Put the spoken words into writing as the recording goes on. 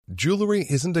Jewelry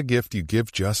isn't a gift you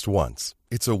give just once.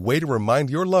 It's a way to remind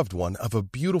your loved one of a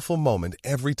beautiful moment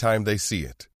every time they see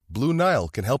it. Blue Nile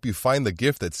can help you find the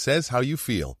gift that says how you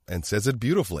feel and says it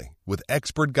beautifully, with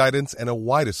expert guidance and a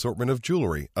wide assortment of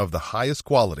jewelry of the highest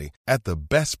quality at the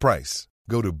best price.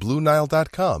 Go to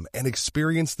BlueNile.com and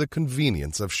experience the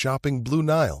convenience of shopping Blue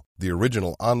Nile, the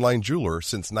original online jeweler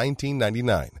since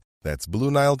 1999. That's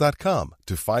BlueNile.com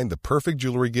to find the perfect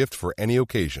jewelry gift for any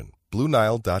occasion.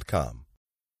 BlueNile.com.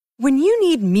 When you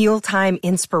need mealtime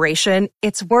inspiration,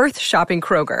 it's worth shopping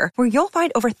Kroger, where you'll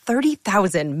find over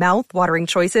 30,000 mouth-watering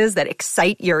choices that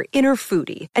excite your inner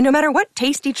foodie. And no matter what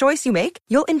tasty choice you make,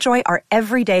 you'll enjoy our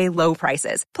everyday low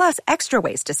prices, plus extra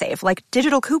ways to save, like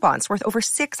digital coupons worth over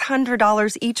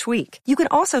 $600 each week. You can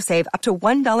also save up to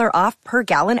 $1 off per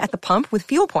gallon at the pump with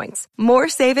fuel points. More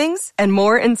savings and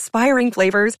more inspiring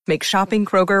flavors make shopping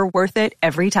Kroger worth it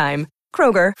every time.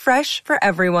 Kroger, fresh for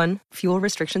everyone. Fuel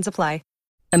restrictions apply.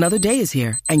 Another day is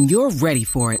here, and you're ready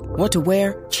for it. What to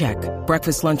wear? Check.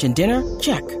 Breakfast, lunch, and dinner?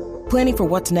 Check. Planning for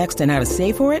what's next and how to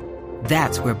save for it?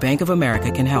 That's where Bank of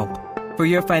America can help. For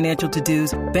your financial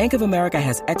to-dos, Bank of America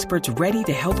has experts ready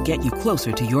to help get you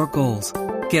closer to your goals.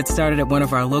 Get started at one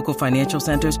of our local financial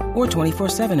centers or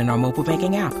 24/7 in our mobile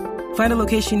banking app. Find a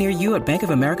location near you at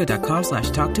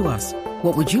bankofamerica.com/talktous.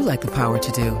 What would you like the power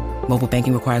to do? Mobile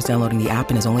banking requires downloading the app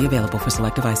and is only available for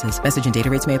select devices. Message and data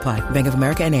rates may apply. Bank of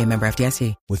America N.A., member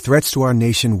FDIC. With threats to our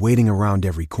nation waiting around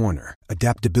every corner,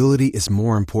 adaptability is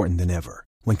more important than ever.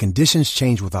 When conditions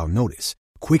change without notice,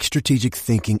 quick strategic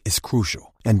thinking is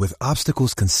crucial. And with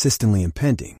obstacles consistently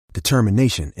impending,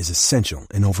 determination is essential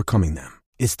in overcoming them.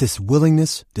 It's this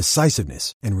willingness,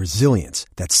 decisiveness, and resilience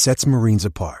that sets Marines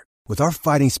apart. With our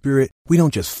fighting spirit, we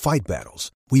don't just fight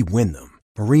battles, we win them.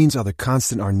 Marines are the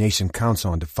constant our nation counts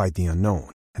on to fight the unknown.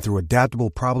 And through adaptable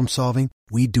problem solving,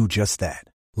 we do just that.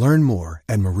 Learn more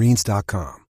at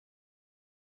marines.com.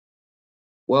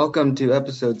 Welcome to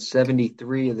episode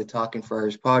 73 of the Talking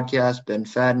Friars podcast. Ben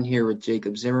Fadden here with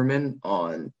Jacob Zimmerman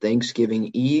on Thanksgiving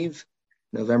Eve,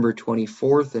 November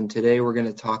 24th. And today we're going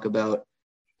to talk about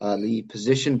the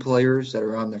position players that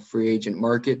are on the free agent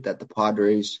market that the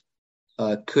Padres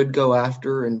could go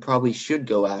after and probably should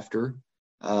go after.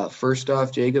 First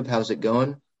off, Jacob, how's it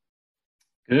going?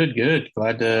 Good.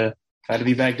 Glad to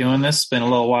be back doing this. It's been a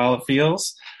little while, it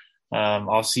feels.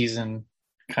 Off season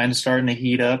kind of starting to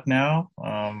heat up now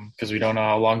because we don't know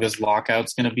how long this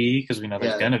lockout's going to be because we know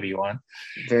there's going to be one.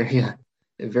 It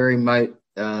very might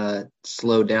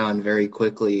slow down very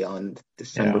quickly on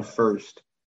December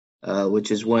 1st,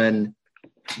 which is when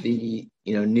the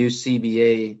new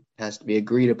CBA has to be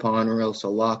agreed upon, or else a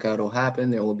lockout will happen.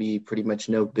 There will be pretty much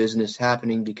no business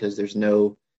happening because there's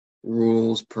no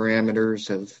rules,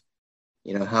 parameters of,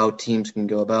 how teams can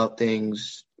go about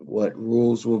things, what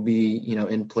rules will be,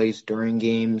 in place during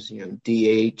games,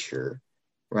 DH or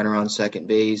run around second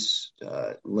base,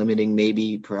 limiting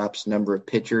maybe perhaps number of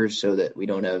pitchers so that we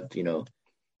don't have, a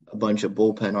bunch of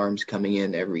bullpen arms coming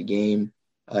in every game,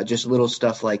 just little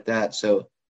stuff like that. So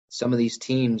some of these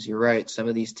teams, you're right, some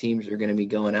of these teams are going to be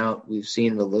going out. We've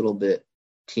seen it a little bit,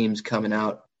 teams coming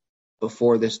out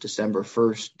before this December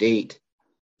 1st date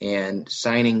and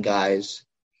signing guys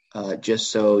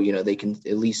just so, they can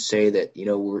at least say that,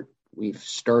 we've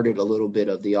started a little bit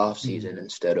of the offseason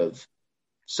instead of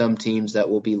some teams that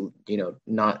will be,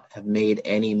 not have made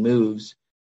any moves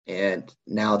and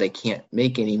now they can't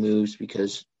make any moves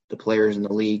because the players in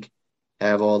the league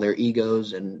have all their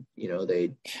egos and,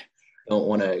 they don't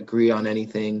want to agree on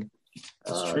anything.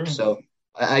 So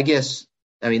I guess,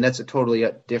 that's a totally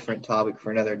different topic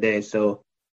for another day. So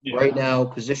right now,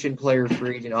 position player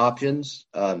free agent options,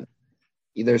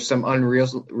 there's some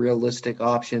unrealistic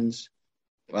options.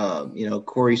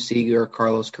 Corey Seager,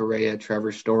 Carlos Correa,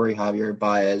 Trevor Story, Javier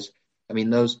Baez.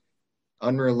 Those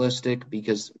unrealistic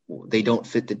because they don't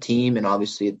fit the team. And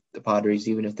obviously the Padres,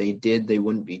 even if they did, they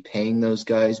wouldn't be paying those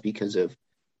guys because of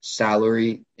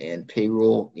salary and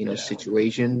payroll,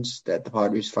 situations that the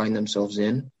Padres find themselves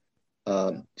in.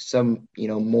 Some,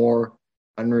 more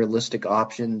unrealistic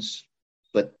options,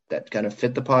 but that kind of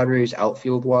fit the Padres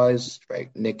outfield wise,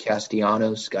 right? Nick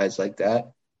Castellanos, guys like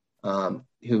that,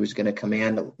 who is going to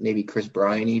command maybe Chris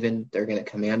Bryant even. They're going to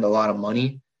command a lot of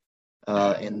money.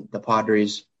 And the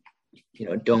Padres,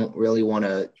 don't really want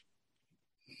to.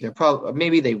 They're probably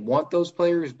maybe they want those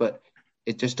players, but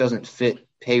it just doesn't fit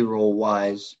payroll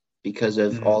wise because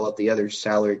of all of the other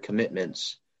salary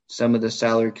commitments. Some of the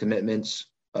salary commitments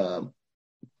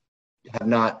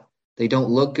they don't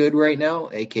look good right now,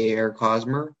 aka Eric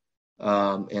Hosmer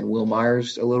and Will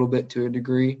Myers a little bit to a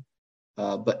degree.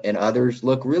 and others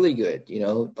look really good,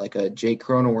 like a Jake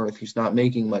Cronenworth who's not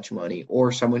making much money,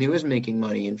 or someone who is making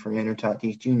money in Fernando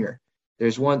Tatis Jr.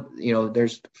 There's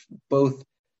both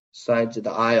sides of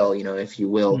the aisle, if you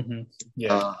will. Mm-hmm.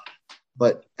 Yeah.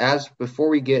 But before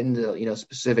we get into,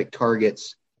 specific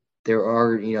targets, there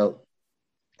are,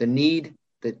 the need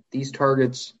that these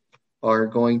targets are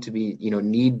going to be,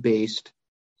 need-based,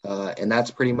 and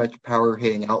that's pretty much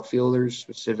power-hitting outfielders,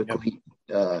 specifically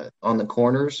on the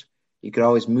corners. You could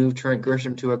always move Trent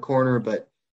Grisham to a corner, but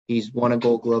he's won a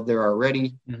Gold Glove there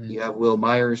already. Mm-hmm. You have Will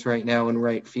Myers right now in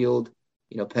right field,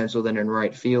 penciled in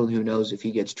right field. Who knows if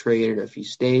he gets traded or if he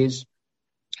stays.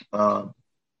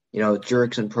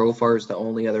 Jurickson Profar is the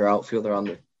only other outfielder on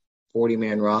the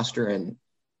 40-man roster, and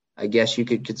I guess you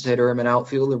could consider him an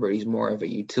outfielder, but he's more of a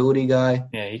utility guy.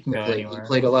 Yeah, he can go anywhere. He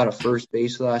played a lot of first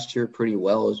base last year pretty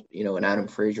well, and Adam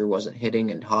Frazier wasn't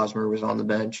hitting, and Hosmer was on the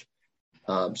bench.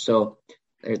 So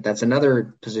that's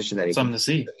another position that something to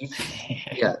see.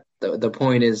 Yeah, the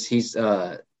point is he's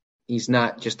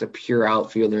not just a pure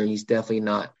outfielder, and he's definitely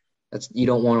not. You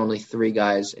don't want only three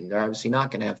guys, and they're obviously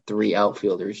not going to have three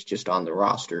outfielders just on the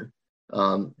roster.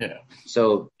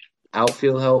 So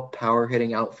outfield help, power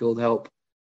hitting outfield help.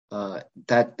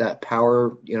 That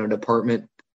power department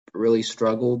really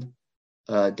struggled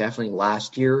definitely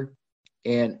last year,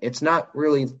 and it's not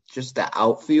really just the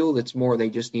outfield. It's more they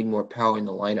just need more power in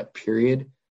the lineup.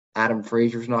 Period. Adam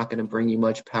Frazier's not going to bring you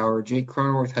much power. Jake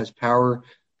Cronenworth has power,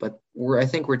 but I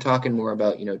think we're talking more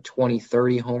about 20,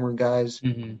 30 homer guys,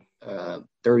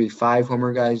 35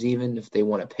 homer guys even if they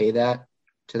want to pay that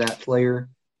to that player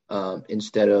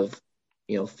instead of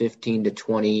 15 to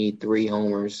 23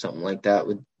 homers, something like that,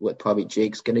 with what probably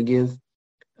Jake's going to give.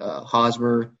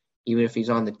 Hosmer, even if he's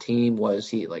on the team, was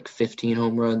he like 15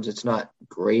 home runs? It's not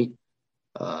great.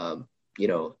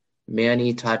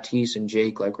 Manny, Tatis, and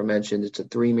Jake, like we mentioned, it's a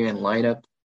three-man lineup,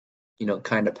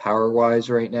 kind of power-wise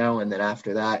right now. And then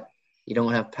after that, you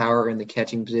don't have power in the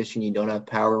catching position. You don't have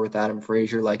power with Adam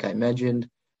Frazier, like I mentioned.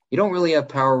 You don't really have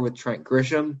power with Trent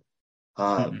Grisham.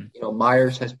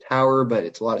 Myers has power, but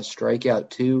it's a lot of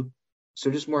strikeout too.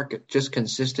 So just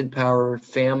consistent power.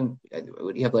 Pham,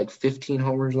 he had like 15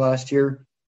 homers last year,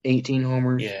 18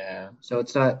 homers. Yeah. So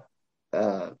it's not,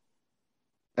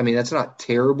 that's not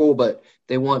terrible, but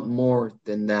they want more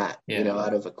than that,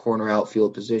 out of a corner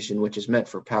outfield position, which is meant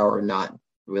for power, not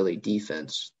really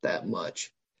defense that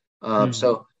much.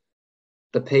 So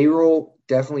the payroll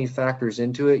definitely factors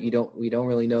into it. We don't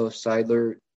really know if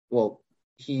Seidler,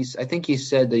 I think he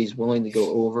said that he's willing to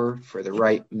go over for the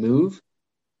right move,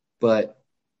 but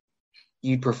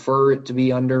you'd prefer it to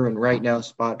be under. And right now,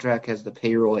 SpotTrack has the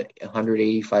payroll at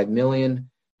 $185 million,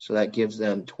 so that gives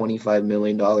them $25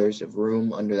 million of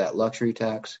room under that luxury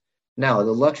tax. Now,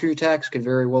 the luxury tax could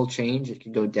very well change. It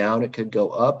could go down. It could go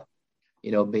up,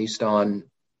 based on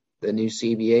the new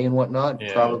CBA and whatnot.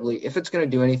 Yeah. Probably, if it's going to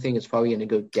do anything, it's probably going to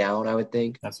go down, I would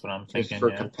think. That's what I'm thinking. Just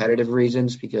for competitive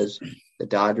reasons, because the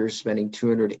Dodgers spending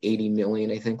 $280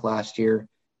 million, I think, last year.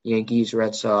 Yankees,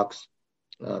 Red Sox,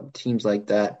 teams like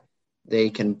that, they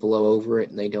can blow over it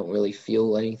and they don't really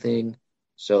feel anything.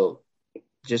 So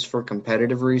just for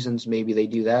competitive reasons, maybe they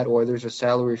do that, or there's a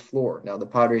salary floor. Now, the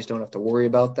Padres don't have to worry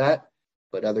about that,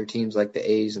 but other teams like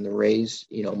the A's and the Rays,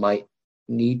 might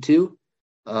need to.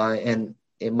 And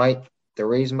the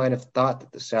Rays might have thought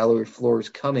that the salary floor is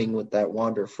coming with that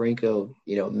Wander Franco,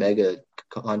 mega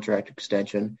contract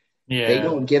extension. Yeah. They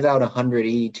don't give out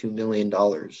 $182 million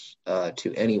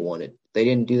to anyone. They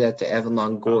didn't do that to Evan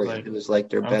Longoria, who was like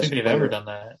their best player. I don't think they've ever done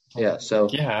that. Yeah, so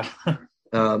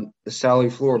the salary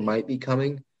floor might be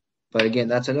coming. But again,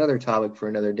 that's another topic for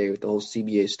another day with the whole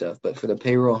CBA stuff. But for the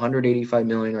payroll, $185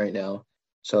 million right now.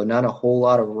 So not a whole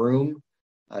lot of room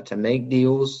to make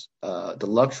deals. The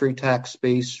luxury tax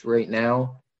space right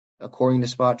now, according to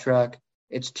SpotTrack,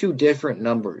 it's two different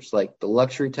numbers. Like the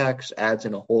luxury tax adds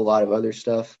in a whole lot of other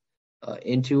stuff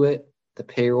into it. The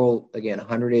payroll, again,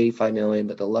 $185 million,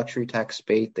 but the luxury tax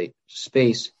space,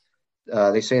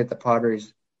 they say that the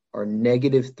Padres are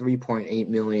negative $3.8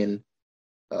 million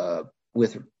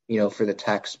with for the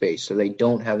tax space, so they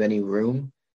don't have any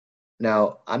room.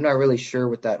 Now, I'm not really sure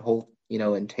what that whole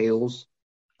entails.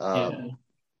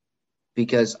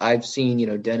 Because I've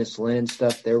seen, Dennis Lin and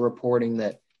stuff, they're reporting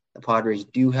that the Padres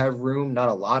do have room, not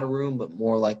a lot of room, but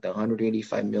more like the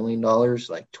 $185 million,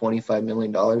 like $25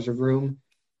 million of room.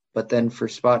 But then for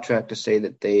SpotTrack to say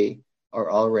that they are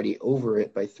already over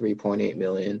it by $3.8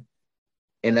 million,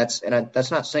 and that's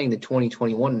not saying the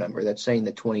 2021 number, that's saying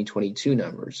the 2022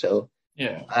 number. So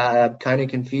I'm kind of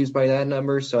confused by that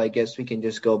number. So I guess we can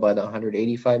just go by the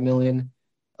 $185 million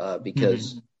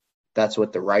because that's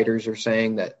what the writers are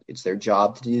saying, that it's their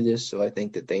job to do this. So I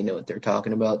think that they know what they're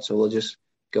talking about. So we'll just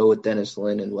go with Dennis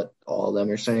Lin and what all of them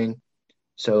are saying.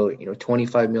 So,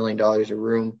 $25 million a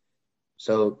room.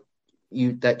 So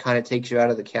that kind of takes you out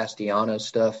of the Castellanos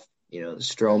stuff, the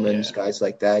Stromans, guys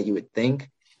like that, you would think,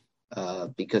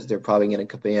 because they're probably going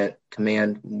to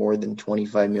command more than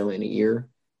 $25 million a year.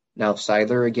 Now,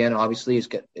 Seidler, again, obviously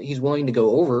he's willing to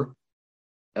go over.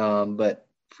 But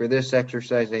for this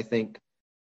exercise, I think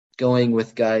going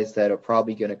with guys that are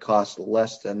probably going to cost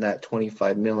less than that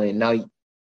 $25 million. Now,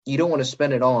 you don't want to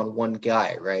spend it all on one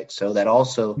guy, right? So that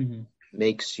also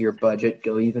makes your budget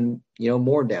go even,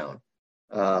 more down.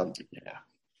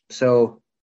 So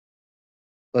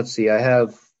let's see. I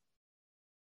have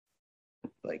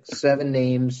like 7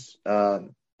 names,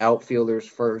 outfielders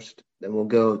first. Then we'll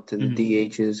go to the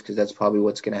DHs because that's probably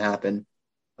what's going to happen.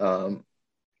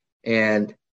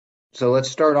 And so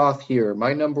let's start off here.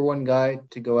 My number one guy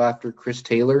to go after, Chris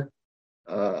Taylor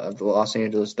of the Los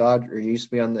Angeles Dodgers. He used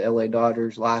to be on the LA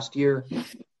Dodgers last year.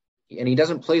 And he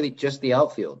doesn't play just the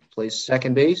outfield. He plays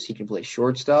second base. He can play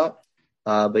shortstop.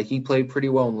 But he played pretty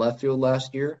well in left field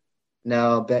last year.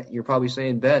 Now, you're probably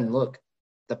saying, Ben, look,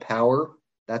 the power,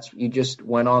 you just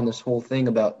went on this whole thing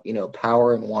about,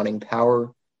 power and wanting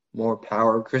power, more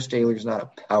power. Chris Taylor's not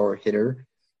a power hitter.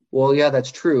 Well, yeah,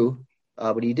 that's true.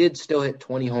 But he did still hit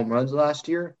 20 home runs last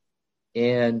year.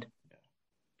 And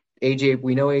we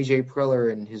know AJ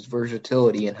Preller and his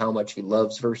versatility and how much he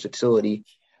loves versatility.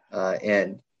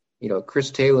 And Chris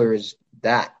Taylor is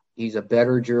that. He's a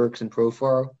better Jurickson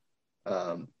Profar.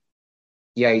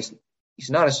 He's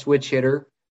not a switch hitter,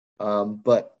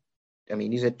 but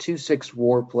he's a 2.6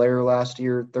 WAR player last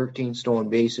year, 13 stolen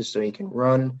bases, so he can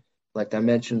run. Like I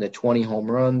mentioned, the 20 home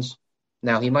runs.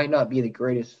 Now he might not be the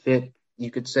greatest fit, you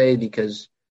could say, because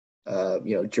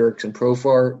Jurickson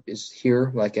Profar is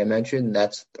here, like I mentioned.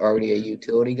 That's already a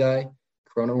utility guy.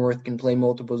 Cronenworth can play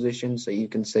multiple positions, so you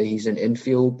can say he's an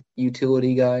infield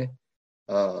utility guy.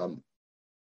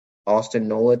 Austin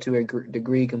Nola, to a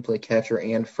degree, can play catcher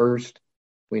and first.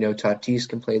 We know Tatis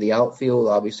can play the outfield.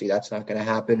 Obviously, that's not going to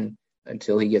happen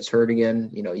until he gets hurt again,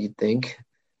 you'd think.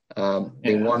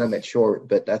 They want him at short,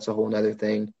 but that's a whole other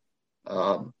thing.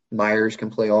 Myers can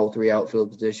play all 3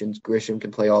 outfield positions. Grisham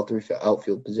can play all 3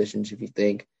 outfield positions, if you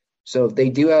think. So they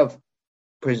do have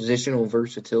positional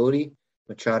versatility.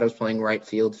 Machado's playing right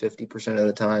field 50% of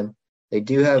the time. They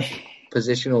do have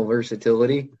positional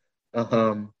versatility.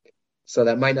 So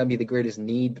that might not be the greatest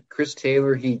need. But Chris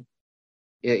Taylor,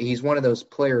 he's one of those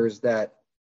players that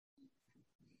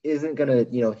isn't going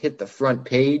to, hit the front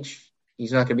page.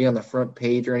 He's not going to be on the front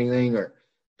page or anything, or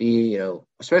be,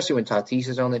 especially when Tatis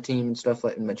is on the team and stuff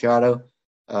like Machado.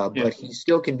 But he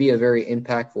still can be a very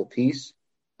impactful piece.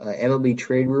 MLB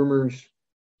trade rumors,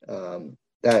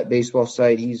 that baseball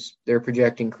site, they're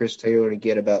projecting Chris Taylor to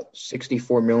get about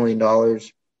 $64 million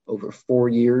over 4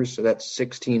 years. So that's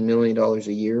 $16 million a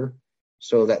year.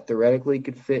 So that theoretically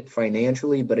could fit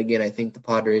financially. But again, I think the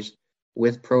Padres,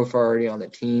 with Profar already on the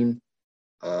team,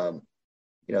 they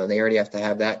already have to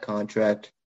have that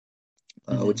contract,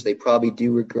 which they probably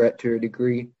do regret to a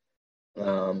degree.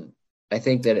 I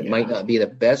think that it might not be the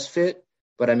best fit,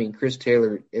 but Chris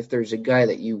Taylor, if there's a guy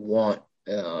that you want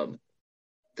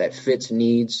that fits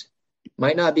needs,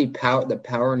 might not be the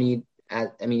power need.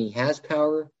 He has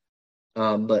power,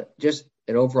 but just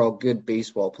an overall good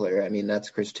baseball player.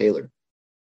 That's Chris Taylor.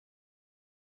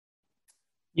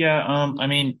 Yeah,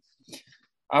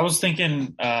 I was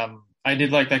thinking I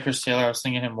did like that Chris Taylor. I was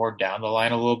thinking him more down the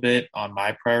line a little bit on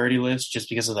my priority list just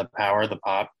because of the power, the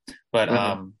pop. But,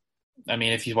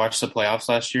 if you watched the playoffs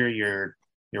last year,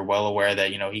 you're well aware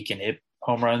that, he can hit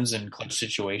home runs in clutch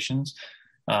situations,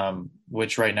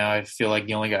 which right now I feel like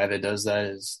the only guy that does that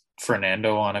is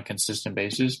Fernando on a consistent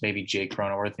basis, maybe Jake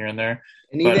Cronenworth here and there.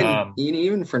 And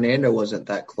even Fernando wasn't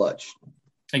that clutch.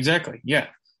 Exactly, yeah.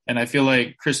 And I feel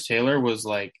like Chris Taylor was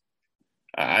like,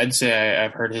 I'd say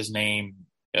I've heard his name,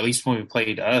 at least when we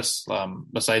played us,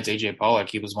 besides AJ Pollock,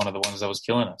 he was one of the ones that was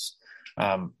killing us.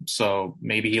 So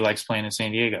maybe he likes playing in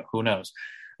San Diego. Who knows?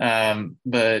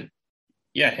 But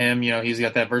yeah, him, he's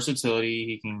got that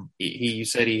versatility. You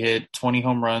said he hit 20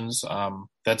 home runs.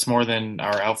 That's more than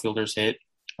our outfielders hit,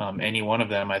 any one of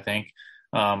them, I think.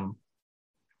 And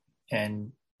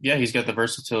yeah, he's got the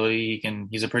versatility.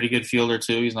 He's a pretty good fielder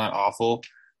too. He's not awful.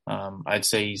 I'd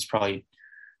say he's probably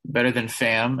better than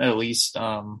Pham, at least.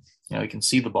 He can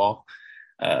see the ball.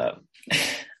 He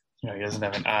doesn't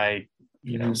have an eye,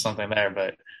 something there.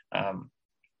 But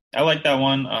I like that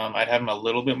one. I'd have him a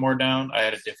little bit more down. I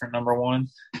had a different number one.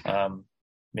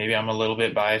 Maybe I'm a little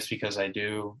bit biased because I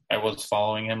was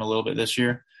following him a little bit this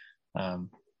year.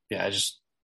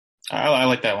 I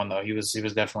like that one though. He was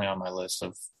definitely on my list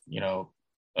of,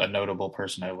 a notable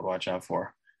person I would watch out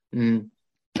for. Mm.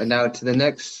 And now to the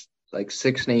next like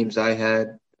six names I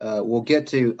had.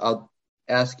 I'll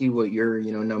ask you what your,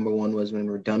 number one was when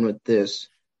we're done with this.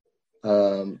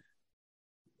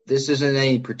 This isn't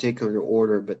any particular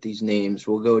order, but these names,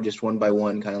 we'll go just one by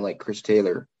one, kind of like Chris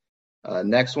Taylor.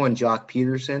 Next one, Jock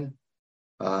Peterson,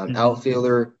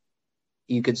 outfielder.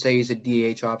 You could say he's a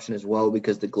DH option as well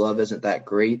because the glove isn't that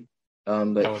great.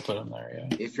 But I would put him there,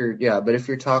 yeah. If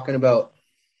you're talking about,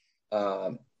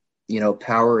 power,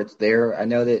 it's there. I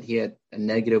know that he had a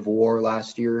negative WAR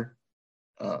last year,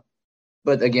 but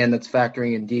again, that's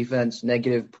factoring in defense.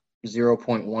 Negative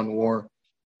 0.1 WAR.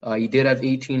 He did have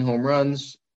 18 home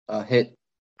runs. Hit,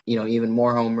 even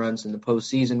more home runs in the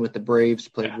postseason with the Braves.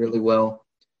 Played really well.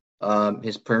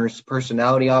 His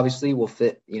personality obviously will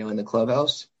fit, in the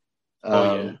clubhouse.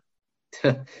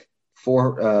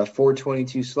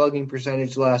 422 slugging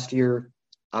percentage last year.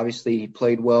 Obviously, he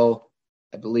played well,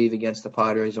 I believe, against the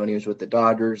Padres when he was with the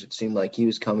Dodgers. It seemed like he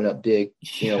was coming up big,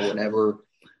 whenever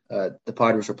the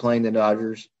Padres were playing the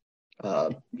Dodgers.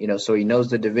 So he knows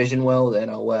the division well, the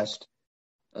NL West.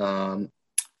 I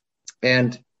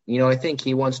think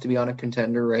he wants to be on a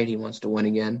contender, right? He wants to win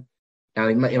again. Now,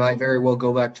 he might very well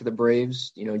go back to the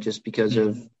Braves, just because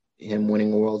of him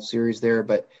winning a World Series there.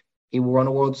 But he won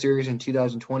a World Series in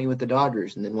 2020 with the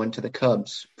Dodgers and then went to the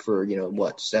Cubs for,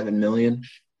 $7 million.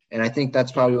 And I think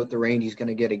that's probably what the range he's going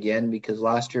to get again, because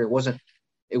last year it wasn't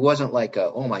like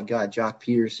oh my God, Jock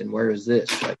Peterson, where is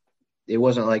this? Like, it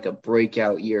wasn't like a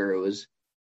breakout year. It was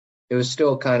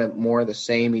still kind of more of the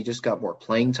same. He just got more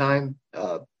playing time.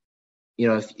 If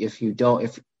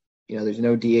there's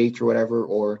no DH or whatever,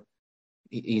 or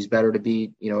he's better to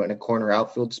be, in a corner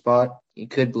outfield spot, he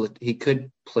could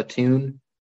platoon.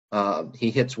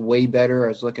 He hits way better. I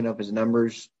was looking up his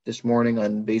numbers this morning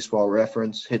on Baseball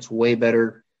Reference. Hits way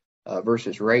better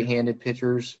versus right-handed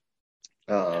pitchers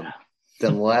than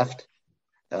left.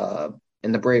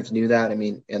 And the Braves knew that. I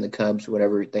mean, and the Cubs,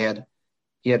 whatever,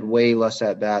 he had way less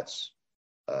at bats.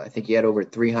 I think he had over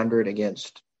 300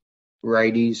 against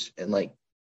righties and like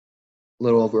a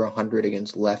little over 100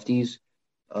 against lefties.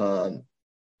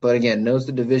 But again, knows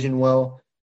the division well,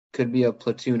 could be a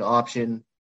platoon option.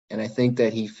 And I think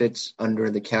that he fits under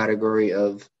the category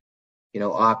of,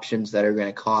 options that are going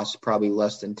to cost probably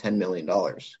less than $10 million.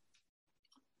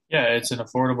 Yeah, it's an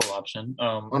affordable option.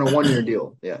 On a 1-year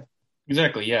deal, yeah.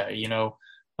 Exactly, yeah. He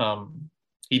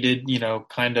did,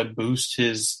 kind of boost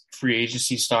his free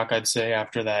agency stock, I'd say,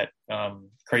 after that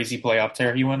crazy playoff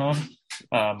tear he went on.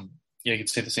 You could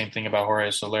say the same thing about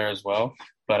Jorge Soler as well.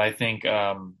 But I think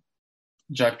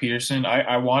Jock Peterson,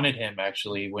 I wanted him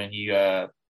actually when he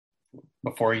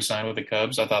before he signed with the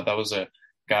Cubs. I thought that was a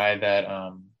guy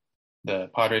that the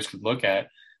Padres could look at,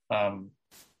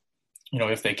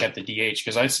 if they kept the DH,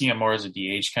 because I see him more as a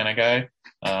DH kind of guy.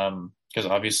 Because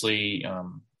obviously,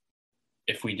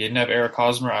 if we didn't have Eric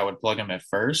Hosmer, I would plug him at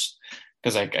first,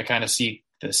 because I kind of see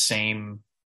the same,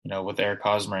 with Eric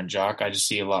Hosmer and Jock. I just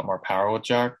see a lot more power with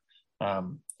Jock,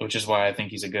 which is why I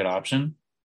think he's a good option.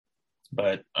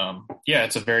 But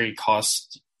it's a very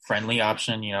cost-friendly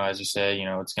option. As you say,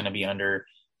 it's going to be under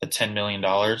the $10 million,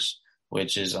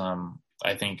 which is,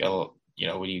 I think,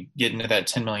 when you get into that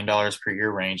 $10 million per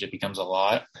year range, it becomes a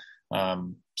lot.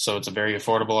 So it's a very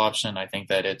affordable option. I think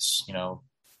that it's, you're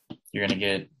going to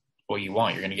get what you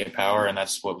want. You're going to get power, and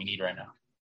that's what we need right now.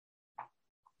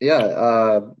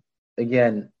 Yeah.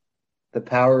 Again, the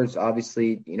power is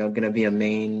obviously, going to be a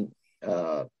main,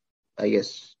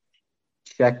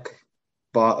 check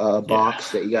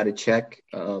box that you got to check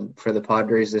for the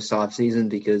Padres this offseason,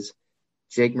 because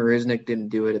Jake Marisnick didn't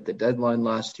do it at the deadline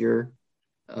last year.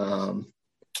 Oh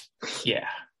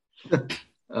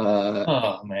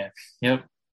man. Yep.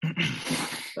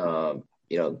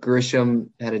 Grisham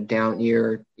had a down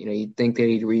year. You'd think that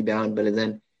he'd rebound, but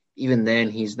even then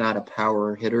he's not a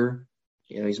power hitter.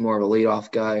 He's more of a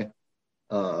leadoff guy.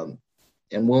 And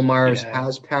Will Myers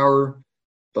has power,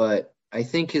 but I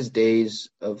think his days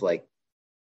of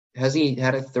has he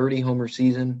had a 30 homer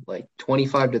season, like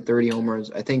 25 to 30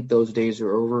 homers? I think those days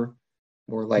are over.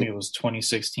 More like it was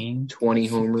 2016, 20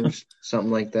 homers,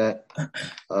 something like that.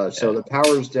 So the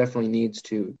Powers definitely needs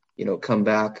to, come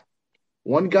back.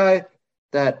 One guy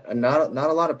that not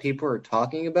a lot of people are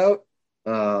talking about,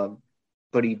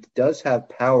 but he does have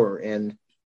power, and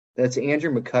that's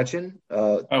Andrew McCutchen.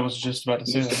 I was just about to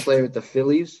say he used to play with the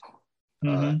Phillies.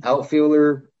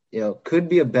 Outfielder, could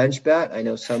be a bench bat. I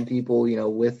know some people,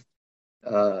 with,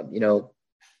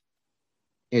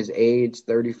 his age,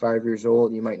 35 years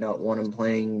old, you might not want him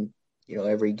playing,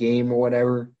 every game or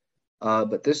whatever.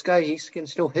 But this guy, he can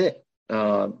still hit.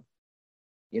 You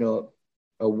know,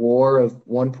 a WAR of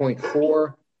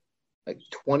 1.4, like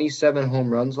 27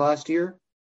 home runs last year,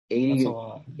 80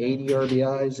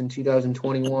 RBIs in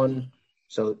 2021.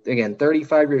 So again,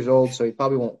 35 years old, so he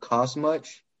probably won't cost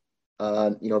much.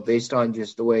 You know, based on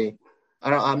just the way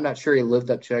I'm not sure he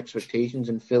lived up to expectations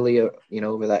in Philly, you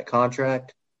know, over that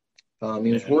contract.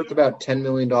 He was worth about $10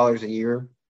 million a year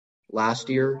last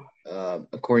year,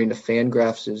 according to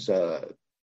Fangraphs'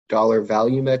 dollar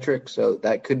value metric. So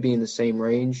that could be in the same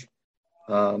range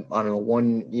on a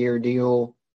 1-year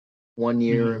deal, 1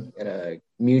 year and a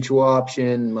mutual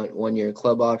option, 1 year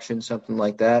club option, something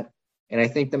like that. And I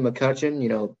think that McCutchen, you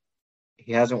know,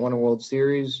 he hasn't won a World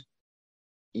Series.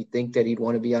 You think that he'd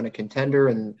want to be on a contender,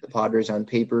 and the Padres on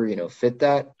paper, you know, fit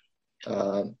that.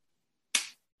 Don't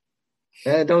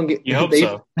get you hope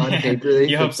so. On paper, they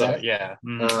you hope so. That. Yeah.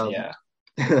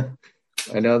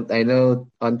 I know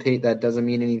on paper that doesn't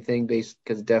mean anything based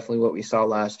because definitely what we saw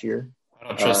last year. I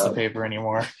don't trust the paper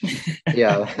anymore.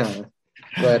 Yeah.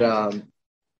 But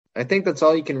I think that's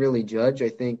all you can really judge. I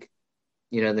think,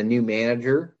 you know, the new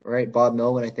manager, right, Bob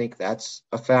Melvin, I think that's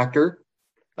a factor.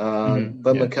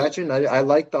 But McCutchen, I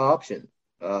like the option.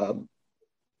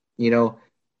 You know,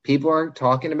 people aren't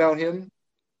talking about him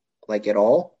like at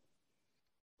all,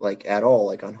 like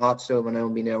on Hot Stove on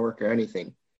MLB Network or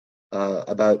anything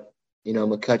about, you know,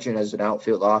 McCutchen as an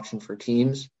outfield option for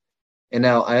teams. And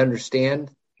now I understand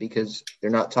because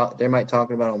they might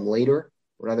talking about him later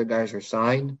when other guys are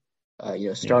signed. You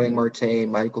know, Starling Marte,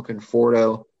 Michael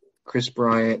Conforto, Chris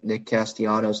Bryant, Nick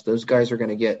Castellanos, those guys are going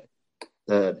to get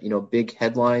the, you know, big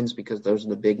headlines because those are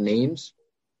the big names.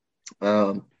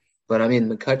 But I mean,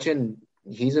 McCutchen,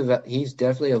 he's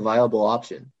definitely a viable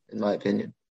option in my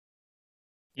opinion.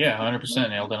 Yeah, 100%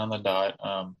 nailed it on the dot.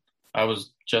 I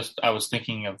was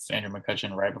thinking of Andrew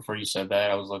McCutchen right before you said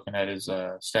that. I was looking at his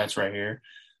stats right here.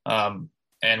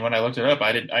 And when I looked it up,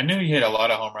 I knew he hit a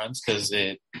lot of home runs because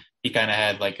he kind of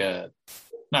had like a,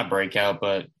 not breakout,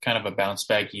 but kind of a bounce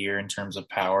back year in terms of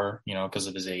power, you know, because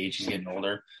of his age. He's getting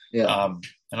older. Yeah.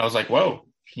 And I was like, whoa,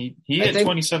 he hit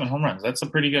 27 home runs. That's a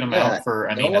pretty good amount for,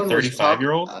 a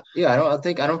 35-year-old. I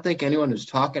don't think anyone was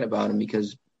talking about him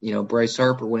because, you know, Bryce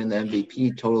Harper winning the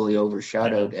MVP totally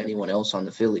overshadowed anyone else on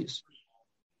the Phillies.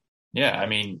 Yeah, I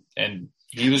mean, and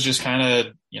he was just kind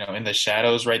of, you know, in the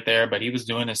shadows right there, but he was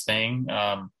doing his thing.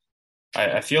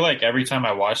 I feel like every time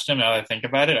I watched him, now that I think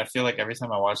about it, I feel like every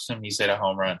time I watched him, he's hit a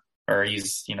home run or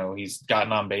he's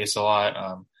gotten on base a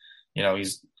lot. You know,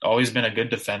 he's always been a good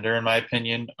defender in my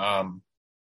opinion.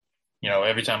 You know,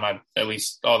 every time at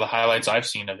least all the highlights I've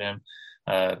seen of him,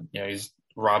 you know, he's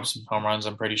robbed some home runs.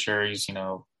 I'm pretty sure he's, you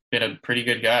know, been a pretty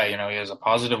good guy. You know, he has a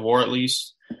positive WAR at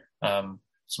least.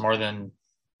 It's more than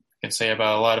I can say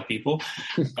about a lot of people.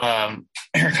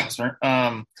 Eric Hosmer.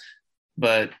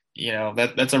 But you know,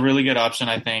 that's a really good option,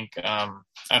 I think.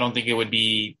 I don't think it would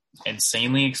be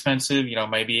insanely expensive. You know,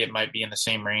 maybe it might be in the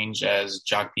same range as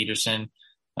Jock Peterson.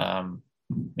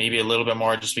 Maybe a little bit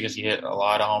more just because he hit a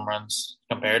lot of home runs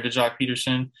compared to Jock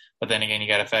Peterson. But then again, you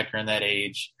got to factor in that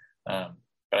age. But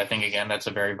I think, again, that's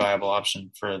a very viable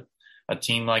option for a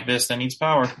team like this that needs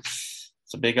power.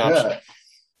 It's a big option. Yeah.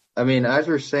 I mean, as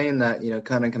we're saying that, you know,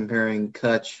 kind of comparing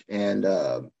Kutch and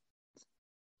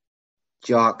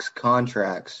Jock's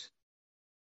contracts,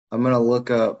 I'm going to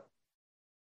look up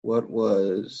what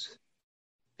was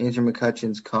Andrew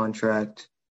McCutchen's contract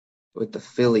with the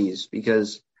Phillies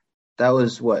because that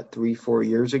was, 3-4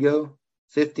 years ago?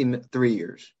 3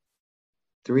 years.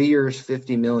 3 years,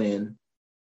 $50 million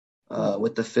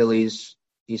with the Phillies.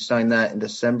 He signed that in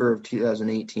December of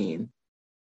 2018.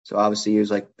 So obviously he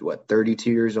was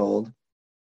 32 years old.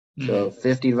 Mm-hmm. So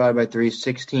 50 divided by 3,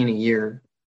 16 a year.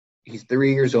 He's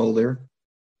 3 years older.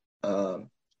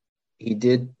 He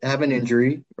did have an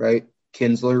injury, right?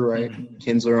 Kinsler, right? Mm-hmm.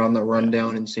 Kinsler on the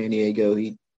rundown in San Diego.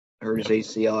 He hurt his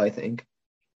ACL, I think.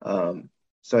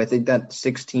 So I think that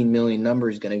 16 million number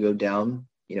is going to go down,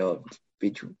 you know,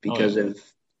 because of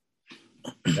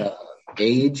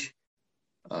age.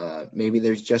 Maybe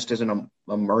there's just isn't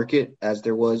a market as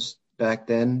there was back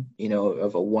then, you know,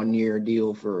 of a 1-year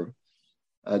deal for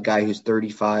a guy who's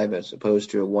 35 as opposed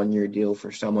to a 1-year deal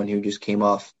for someone who just came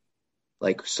off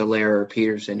like Soler or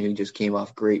Peterson, who just came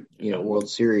off great, you know, World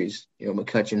Series. You know,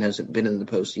 McCutchen hasn't been in the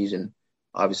postseason,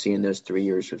 obviously, in those 3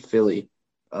 years with Philly.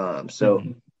 So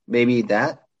maybe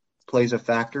that plays a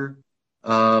factor.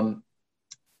 And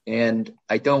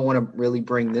I don't want to really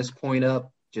bring this point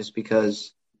up just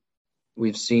because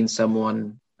we've seen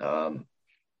someone I'll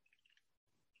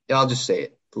just say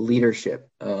it, leadership.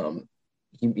 He'll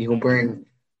bring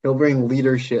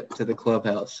leadership to the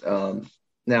clubhouse.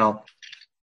 Now,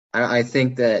 I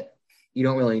think that you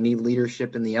don't really need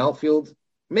leadership in the outfield.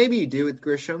 Maybe you do with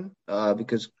Grisham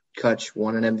because Kutch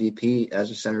won an MVP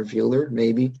as a center fielder,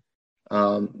 maybe.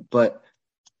 But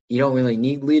you don't really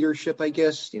need leadership, I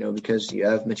guess, because you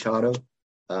have Machado.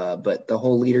 But the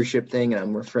whole leadership thing, and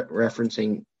I'm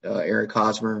referencing Eric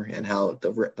Hosmer and how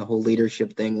the whole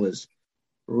leadership thing was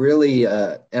really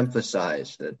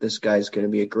emphasized that this guy's going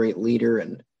to be a great leader.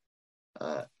 And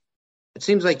it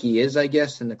seems like he is, I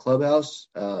guess, in the clubhouse.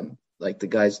 Like the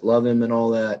guys love him and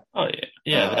all that. Oh,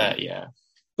 yeah. Yeah.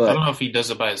 But I don't know if he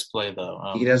does it by his play,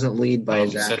 though. He doesn't lead by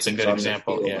his actions. That's a good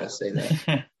example, field, I'll say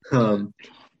that.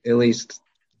 At least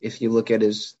if you look at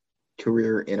his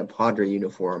career in a Padre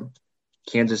uniform,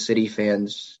 Kansas City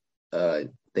fans,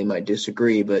 they might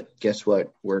disagree, but guess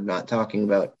what? We're not talking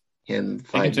about him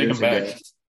 5 years ago. Back.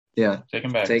 Yeah. Take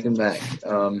him back. Take him back.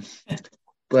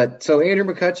 But so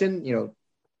Andrew McCutchen,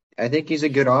 I think he's a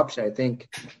good option.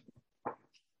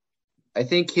 I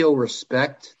think he'll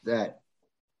respect that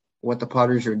what the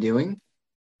Padres are doing.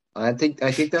 I think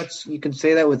that's, you can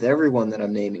say that with everyone that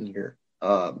I'm naming here.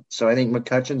 So I think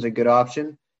McCutchen's a good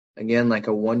option. Again, like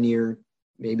a 1 year,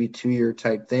 maybe 2 year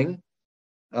type thing.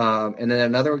 And then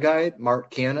another guy,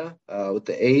 Mark Canha, with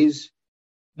the A's,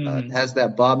 has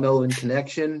that Bob Melvin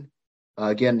connection.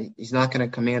 Again, he's not going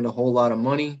to command a whole lot of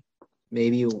money,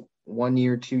 maybe a 1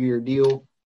 year, 2 year deal.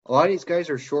 A lot of these guys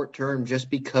are short term just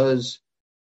because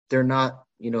they're not,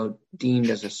 deemed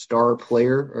as a star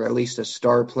player, or at least a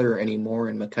star player anymore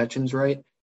in McCutchen's right.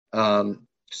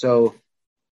 So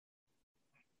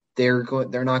they're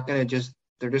just not going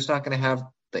to have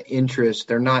the interest.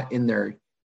 They're not in their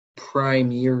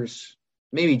prime years,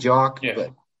 maybe Jock,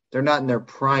 but they're not in their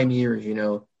prime years,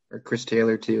 or Chris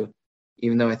Taylor too,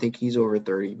 even though I think he's over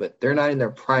 30, but they're not in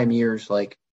their prime years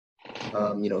like,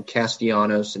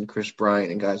 Castellanos and Chris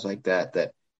Bryant and guys like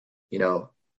that,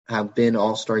 have been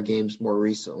all-star games more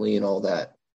recently and all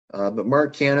that. But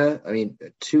Mark Canha,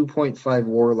 a 2.5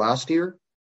 WAR last year,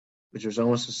 which was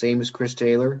almost the same as Chris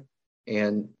Taylor,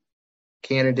 and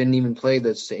Canha didn't even play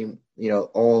the same,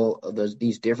 all of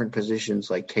these different positions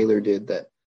like Taylor did that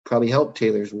probably helped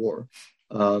Taylor's WAR.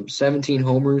 17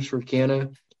 homers for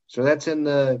Canha, so that's in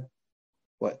the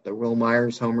Will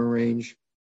Myers homer range.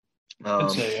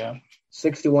 I'd say, yeah.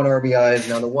 61 RBIs.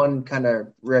 Now, the one kind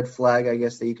of red flag, I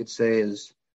guess, that you could say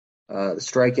is the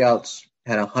strikeouts,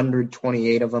 had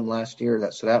 128 of them last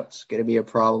year. So that's going to be a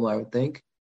problem, I would think.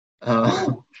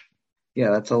 Yeah,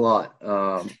 that's a lot.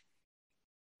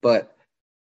 But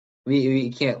we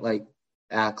can't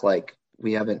act like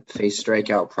we haven't faced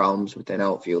strikeout problems with an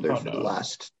outfielder for the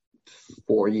last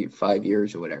 5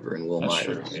 years or whatever in Will Myers.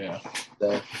 True, yeah.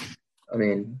 So,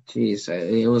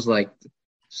 it was like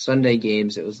Sunday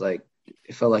games. It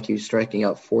felt like he was striking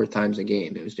out 4 times a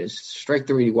game. It was just strike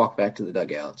 3, walk back to the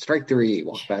dugout. Strike 3,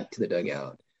 walk back to the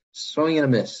dugout. Swing and a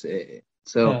miss.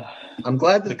 So I'm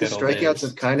glad that the strikeouts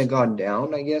have kind of gone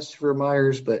down, I guess, for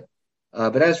Myers. But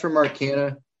as for Mark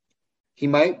Canha, he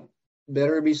might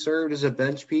better be served as a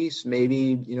bench piece.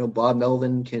 Maybe, Bob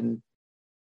Melvin can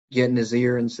get in his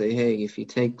ear and say, hey, if you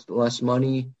take less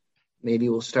money, maybe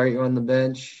we'll start you on the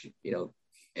bench,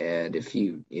 and if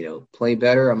you, play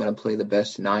better, I'm going to play the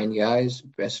best 9 guys,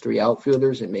 best 3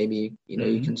 outfielders, and maybe,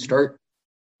 you can start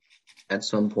at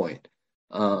some point.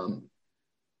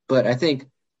 But I think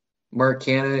Mark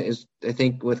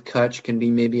Canha with Kutch can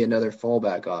be maybe another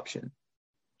fallback option.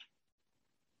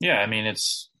 Yeah,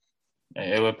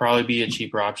 it would probably be a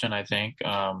cheaper option, I think.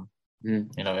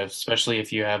 Especially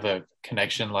if you have a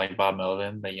connection like Bob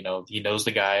Melvin, that, he knows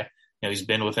the guy, he's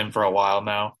been with him for a while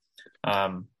now.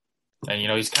 And,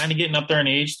 he's kind of getting up there in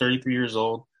age, 33 years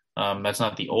old. That's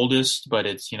not the oldest, but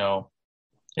it's,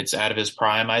 it's out of his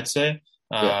prime, I'd say.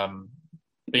 But,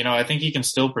 I think he can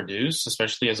still produce,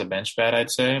 especially as a bench bat, I'd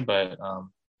say. But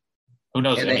who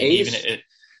knows?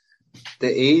 The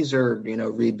A's are,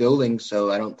 rebuilding,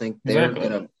 so I don't think they're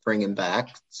going to bring him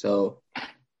back. So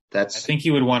I think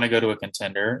you would want to go to a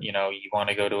contender. You want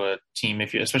to go to a team,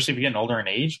 especially if you're getting older in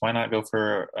age. Why not go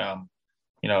for,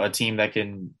 a team that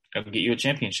can get you a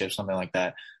championship, something like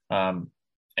that. And,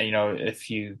 if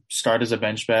you start as a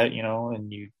bench bat,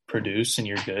 and you produce and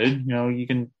you're good, you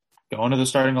can go into the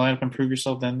starting lineup and prove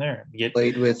yourself then there.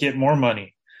 Get more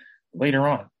money later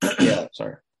on. Yeah.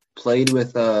 Sorry. Played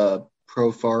with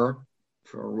Profar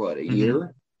for a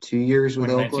year, 2 years with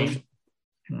Oakland.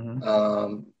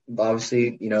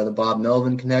 Obviously, the Bob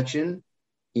Melvin connection.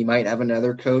 He might have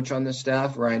another coach on the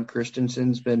staff. Ryan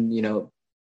Christensen's been,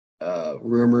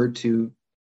 rumored to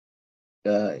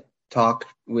talk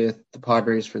with the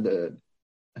Padres for the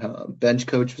bench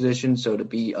coach position. So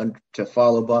to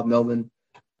follow Bob Melvin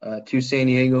to San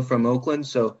Diego from Oakland.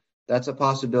 So that's a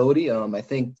possibility. I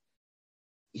think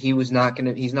he's not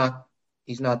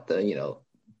the,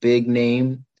 big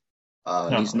name. No.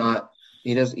 He's not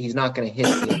going to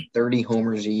hit 30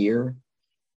 homers a year.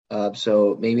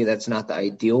 So maybe that's not the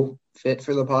ideal fit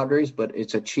for the Padres, but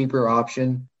it's a cheaper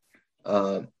option.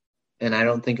 And I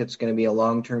don't think it's going to be a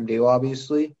long-term deal,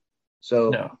 obviously.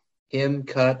 So him,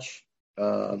 Kutch,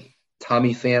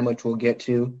 Tommy Pham, which we'll get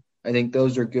to, I think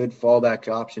those are good fallback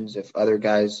options if other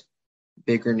guys,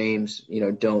 bigger names,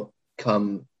 don't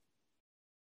come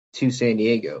to San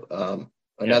Diego.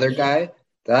 Another guy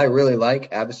that I really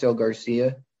like, Avisail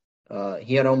Garcia.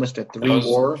 He had almost a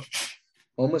 3-WAR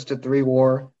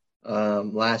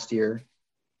last year,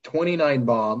 29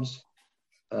 bombs,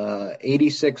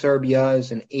 86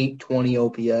 RBIs, and 820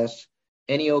 OPS.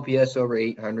 Any OPS over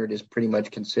 800 is pretty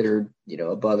much considered,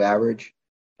 above average.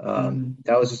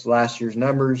 That was his last year's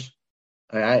numbers.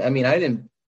 I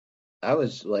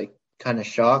was like kind of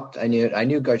shocked. I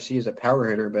knew Garcia's a power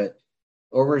hitter, but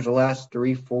over his last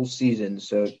 3 full seasons,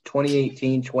 so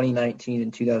 2018, 2019,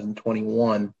 and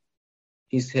 2021,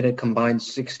 he's hit a combined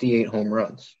 68 home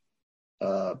runs.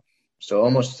 So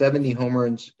almost 70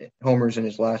 homers in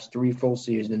his last 3 full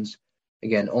seasons.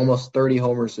 Again, almost 30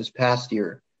 homers this past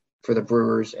year for the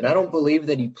Brewers. And I don't believe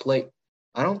that he played.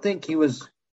 I don't think he was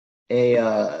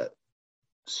a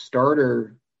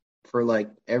starter for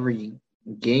like every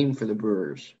game for the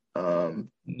Brewers.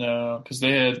 No, because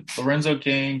they had Lorenzo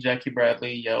King, Jackie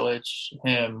Bradley, Yelich,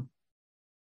 him.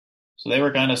 So they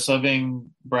were kind of subbing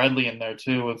Bradley in there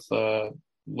too with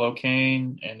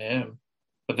Locaine and him.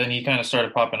 But then he kind of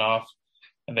started popping off,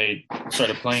 and they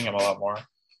started playing him a lot more.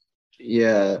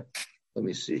 Yeah. Let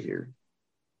me see here.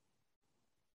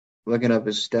 Looking up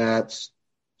his stats,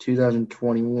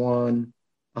 2021,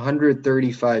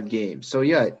 135 games. So,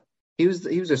 yeah, he was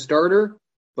a starter,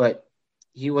 but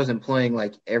he wasn't playing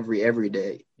like every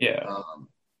day. Yeah.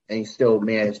 And he still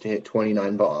managed to hit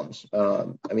 29 bombs.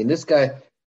 This guy,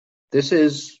 this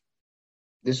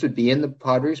would be in the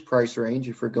Padres price range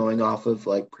if we're going off of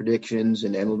like predictions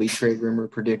and MLB trade rumor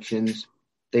predictions.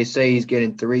 They say he's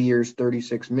getting 3 years,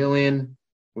 $36 million,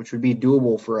 which would be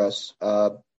doable for us.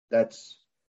 That's,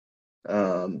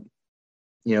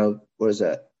 what is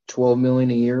that? $12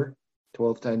 million a year,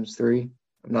 12 times 3.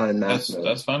 I'm not in math.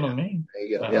 That's fine with me. There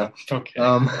you go. Yeah. Okay.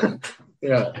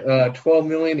 $12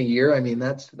 million a year. I mean,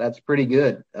 that's pretty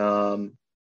good. I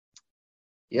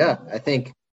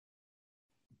think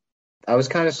I was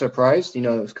kind of surprised. It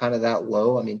was kind of that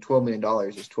low. I mean, $12 million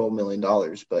is $12 million,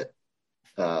 but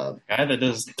guy that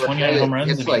does 29 home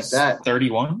runs and like he's that,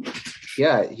 31.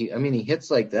 Yeah, he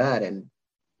hits like that, and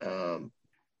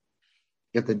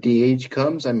if the DH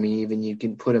comes, even you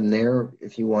can put him there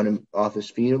if you want him off his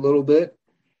feet a little bit.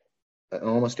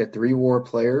 Almost a 3-WAR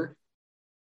player.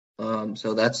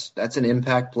 So that's an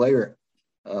impact player.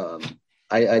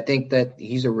 I think that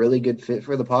he's a really good fit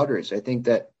for the Padres. I think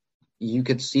that you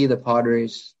could see the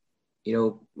Padres,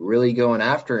 really going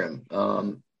after him.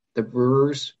 The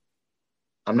Brewers,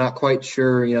 I'm not quite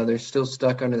sure. They're still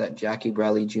stuck under that Jackie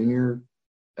Bradley Jr.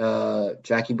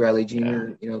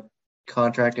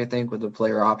 Contract, I think, with a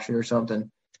player option or something.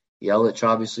 Yelich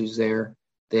obviously is there.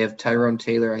 They have Tyrone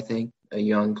Taylor, I think, a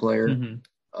young player.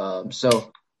 Mm-hmm.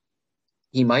 So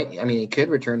he he could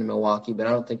return to Milwaukee, but I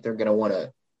don't think they're going to want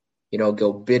to,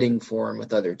 go bidding for him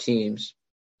with other teams.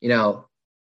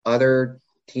 Other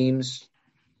teams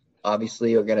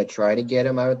obviously are going to try to get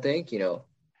him, I would think.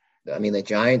 The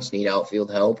Giants need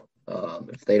outfield help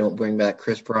if they don't bring back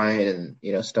Chris Bryant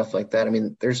and, stuff like that.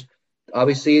 There's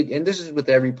obviously, and this is with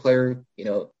every player,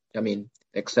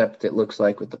 except it looks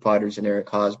like with the Padres and Eric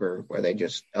Hosmer, where they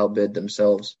just outbid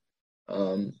themselves.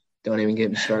 Don't even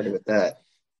get me started with that.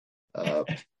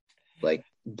 Like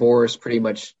Boris pretty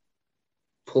much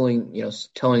telling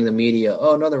the media,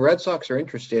 oh, no, the Red Sox are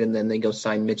interested, and then they go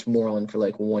sign Mitch Moreland for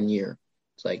like 1 year.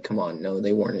 It's like, come on, no,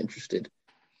 they weren't interested.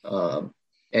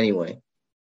 Anyway.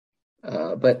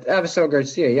 But Avisail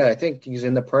Garcia, yeah, I think he's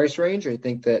in the price range. I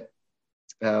think that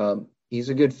he's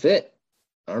a good fit.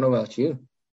 I don't know about you.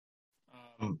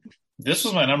 This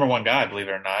was my number one guy, believe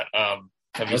it or not.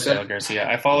 Avisail Garcia.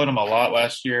 I followed him a lot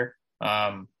last year.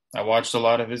 I watched a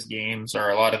lot of his games, or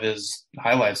a lot of his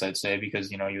highlights, I'd say, because,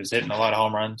 he was hitting a lot of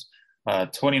home runs,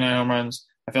 29 home runs.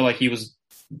 I feel like he was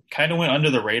kind of went under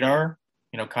the radar,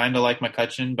 kind of like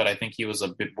McCutchen, but I think he was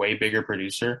a way bigger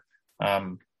producer,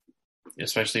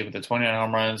 especially with the 29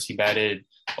 home runs. He batted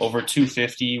over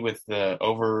 250 with the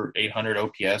over 800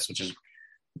 OPS, which is,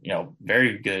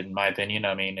 very good in my opinion.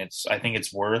 I think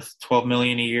it's worth $12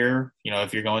 million a year,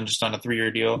 if you're going just on a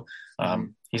 3-year deal.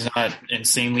 He's not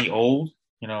insanely old.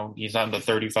 He's not in the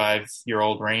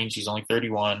 35-year-old range. He's only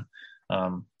 31.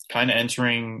 kind of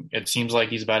entering. It seems like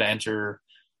he's about to enter,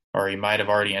 or he might have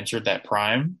already entered that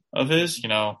prime of his.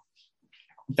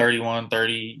 31,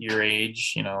 30-year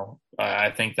age.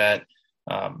 I think that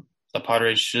the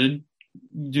Padres should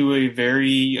do a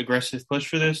very aggressive push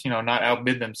for this. Not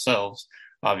outbid themselves,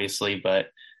 obviously, but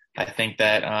I think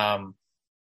that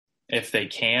if they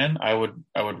can, I would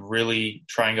really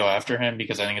try and go after him,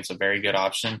 because I think it's a very good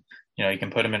option. You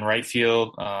can put him in right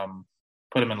field,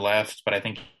 put him in left, but I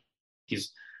think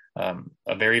he's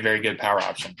a very, very good power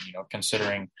option.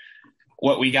 Considering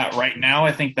what we got right now,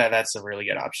 I think that that's a really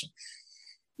good option.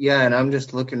 Yeah, and I'm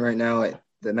just looking right now at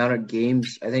the amount of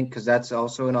games, I think, because that's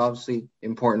also an obviously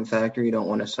important factor. You don't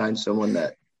want to sign someone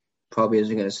that probably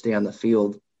isn't going to stay on the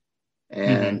field.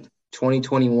 And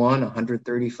 2021,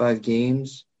 135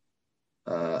 games.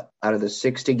 Out of the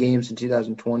 60 games in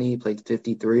 2020, he played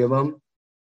 53 of them.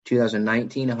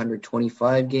 2019,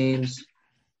 125 games.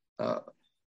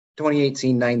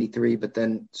 2018, 93, but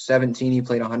then 17, he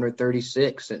played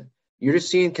 136. And you're just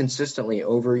seeing consistently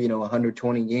over,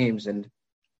 120 games. And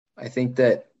I think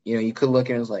that, you could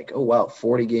look at it as like, oh, wow,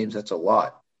 40 games, that's a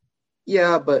lot.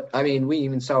 Yeah, but, I mean, we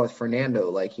even saw with Fernando,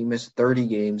 like, he missed 30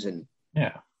 games, and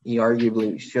he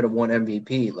arguably should have won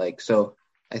MVP. Like, so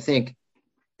I think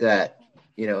that,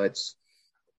 it's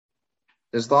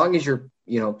as long as you're,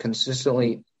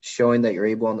 consistently showing that you're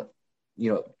able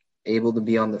to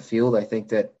be on the field, I think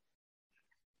that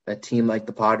a team like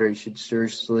the Padres should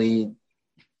seriously,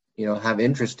 have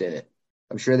interest in it.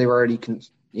 I'm sure they've already,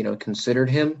 considered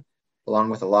him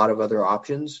along with a lot of other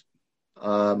options.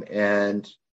 And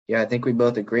I think we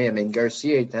both agree. I mean,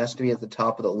 Garcia has to be at the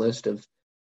top of the list of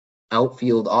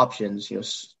outfield options,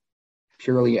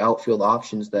 purely outfield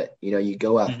options that, you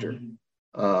go after.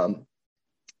 And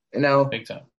now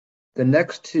the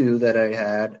next two that I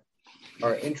had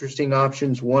are interesting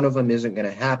options. One of them isn't going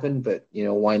to happen, but,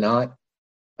 why not?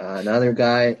 Another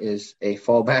guy is a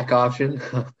fallback option.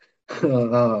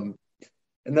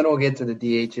 And then we'll get to the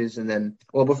DHs. And then,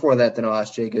 before that, then I'll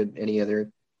ask Jacob any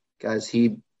other guys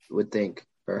he would think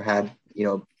or had,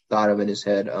 thought of in his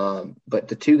head. But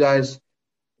the two guys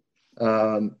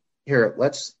here,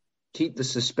 let's keep the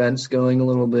suspense going a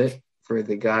little bit for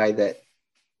the guy that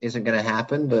isn't going to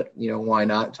happen, but, why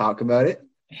not talk about it?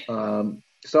 So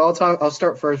I'll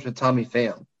start first with Tommy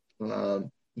Pham.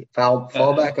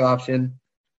 Fallback option.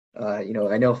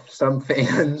 I know some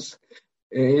fans,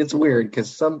 it's weird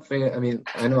because some fans, I mean,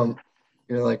 I know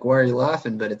you're like, why are you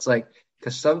laughing? But it's like,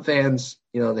 because some fans,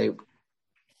 they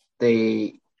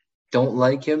don't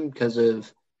like him because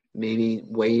of maybe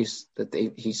ways that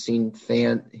he's seen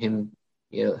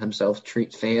himself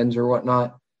treat fans or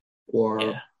whatnot,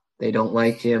 or they don't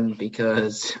like him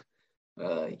because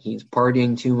he's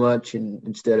partying too much and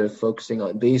instead of focusing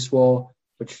on baseball,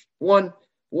 which one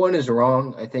is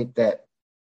wrong. I think that,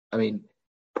 I mean,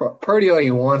 party all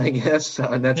you want, I guess,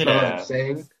 and that's not what I'm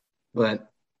saying, but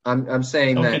I'm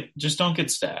saying just don't get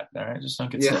stabbed, all right? Just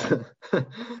don't get stabbed.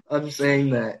 I'm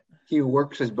saying that he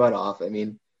works his butt off. I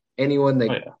mean, anyone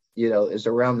that is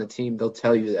around the team, they'll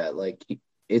tell you that. Like, he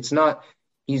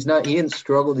didn't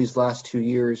struggle these last 2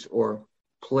 years or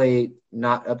play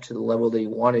not up to the level that he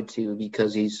wanted to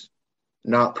because he's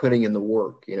not putting in the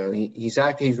work.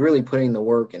 He's really putting in the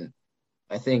work, and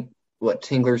I think what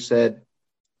Tingler said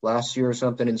last year or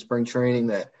something in spring training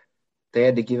that they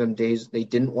had to give him days. They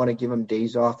didn't want to give him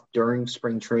days off during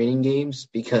spring training games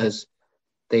because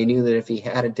they knew that if he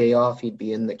had a day off, he'd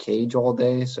be in the cage all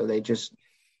day. So I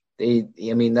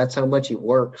mean, that's how much he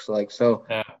works. Like, so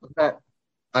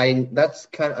I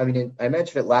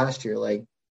mentioned it last year, like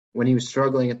when he was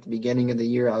struggling at the beginning of the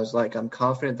year, I was like, I'm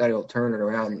confident that he'll turn it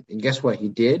around. And guess what? He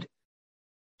did.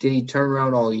 Did he turn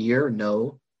around all year?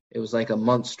 No. It was like a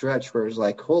month stretch where it was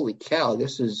like, holy cow,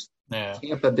 this is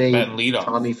Tampa Bay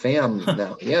Tommy Pham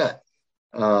now.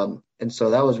 And so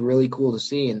that was really cool to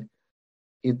see. And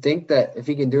you'd think that if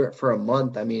he can do it for a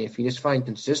month, I mean, if you just find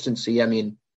consistency, I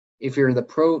mean, if you're the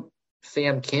pro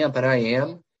Pham camp, and I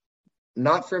am,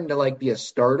 not for him to like be a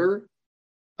starter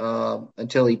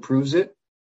until he proves it.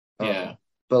 But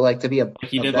like to be a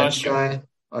bench guy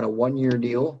on a 1-year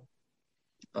deal,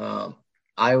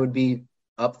 I would be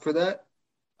up for that.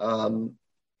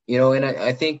 And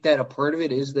I think that a part of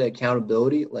it is the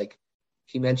accountability. Like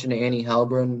he mentioned to Annie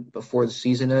Halbrun before the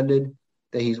season ended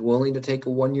that he's willing to take a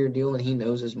 1-year deal and he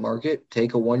knows his market,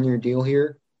 take a 1-year deal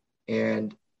here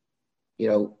and,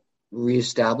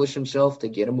 reestablish himself to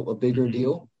get him a bigger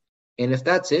deal. And if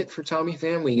that's it for Tommy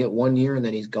Pham, we get 1 year and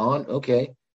then he's gone.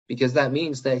 Okay. Because that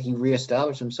means that he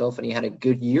reestablished himself and he had a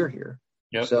good year here.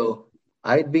 Yep. So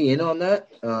I'd be in on that.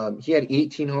 He had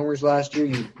 18 homers last year.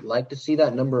 You'd like to see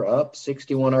that number up,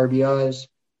 61 RBIs,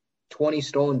 20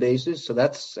 stolen bases. So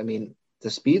that's, I mean, the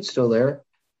speed's still there.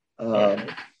 I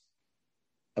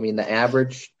mean, the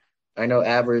average, I know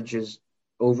average is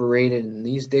overrated in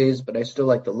these days, but I still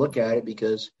like to look at it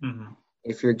because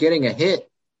if you're getting a hit,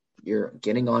 you're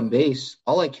getting on base.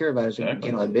 All I care about is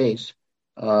getting on base.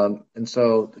 And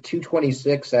so the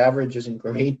 226 average isn't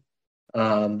great.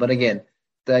 But again,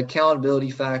 the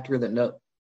accountability factor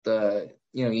that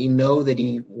you know that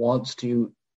he wants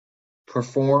to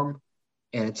perform,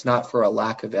 and it's not for a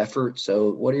lack of effort. So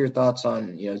what are your thoughts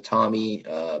on, Tommy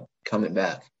coming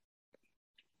back?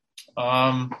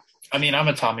 I mean, I'm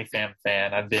a Tommy Pham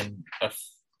fan. I've been a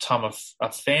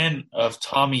fan of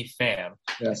Tommy Pham.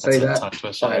 Yeah, say that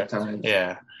 5 times.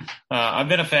 Yeah. I've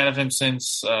been a fan of him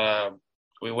since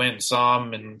we went and saw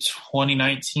him in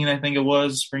 2019, I think it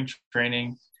was, spring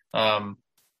training. Was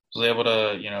able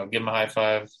to, give him a high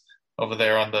five over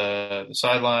there on the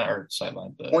sideline.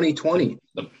 2020. 20.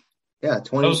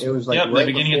 It was like the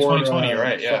beginning before, of 2020,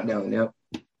 right? Yeah. Shutdown, yep.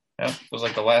 It was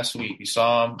like the last week we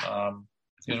saw him.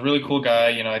 He was a really cool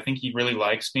guy. I think he really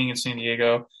likes being in San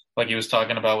Diego, like he was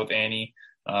talking about with Annie.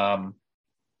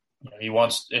 He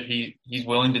wants, if he's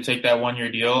willing to take that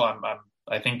 1-year deal,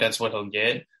 I think that's what he'll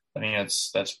get. I think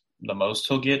that's the most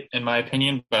he'll get, in my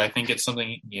opinion. But I think it's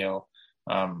something,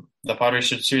 the Padres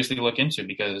should seriously look into,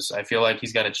 because I feel like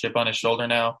he's got a chip on his shoulder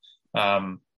now.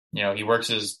 He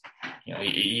works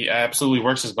he absolutely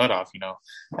works his butt off.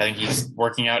 I think he's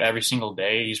working out every single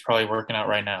day. He's probably working out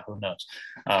right now. Who knows?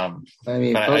 I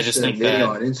just think a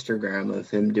video on Instagram of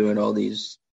him doing all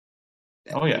these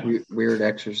weird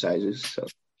exercises. So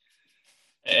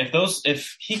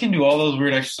if he can do all those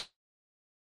weird exercises,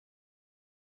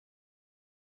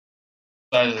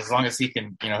 as long as he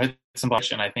can, hit some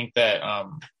punch, and I think that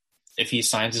if he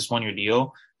signs this 1-year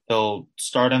deal, he'll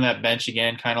start on that bench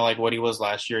again, kind of like what he was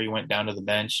last year. He went down to the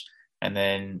bench, and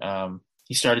then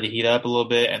he started to heat up a little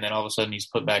bit, and then all of a sudden he's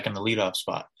put back in the leadoff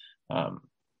spot.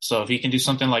 So if he can do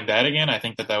something like that again, I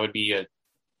think that would be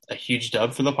a huge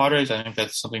dub for the Padres. I think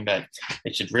that's something that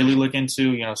they should really look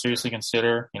into, seriously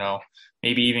consider,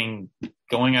 maybe even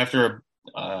going after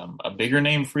a bigger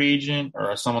name free agent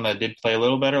or someone that did play a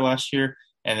little better last year,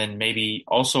 and then maybe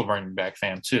also bring back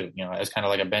Pham too, as kind of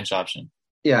like a bench option.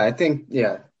 Yeah, I think,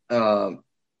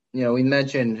 we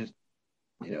mentioned,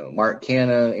 Mark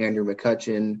Canha, Andrew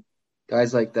McCutchen,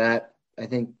 guys like that. I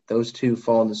think those two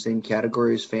fall in the same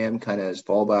category as Pham, kind of as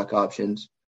fallback options,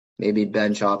 maybe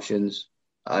bench options,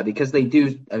 because they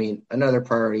do, another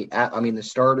priority. The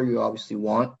starter you obviously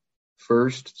want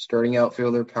first, starting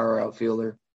outfielder, power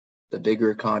outfielder, the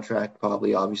bigger contract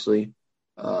probably, obviously.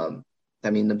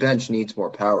 The bench needs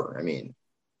more power.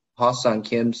 Ha-Seong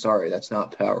Kim, sorry, that's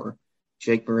not power.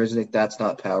 Jake Marisnick, that's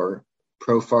not power.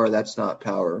 Profar, that's not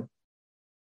power.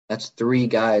 That's 3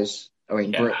 guys.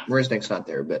 Marisnick's not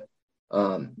there, but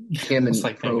Kim and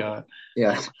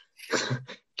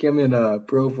Kim and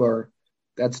Profar,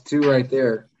 that's 2 right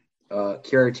there.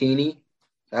 Caratini,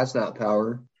 that's not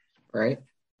power, right?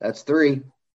 That's 3.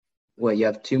 What, you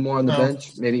have 2 more on the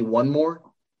bench, maybe 1 more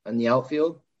on the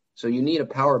outfield? So you need a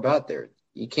power bat there.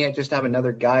 You can't just have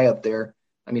another guy up there.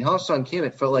 Ha-Seong Kim,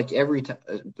 it felt like every time,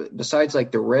 besides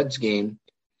like the Reds game,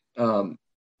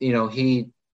 he,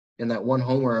 in that one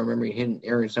homer I remember he hit in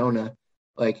Arizona,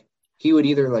 like he would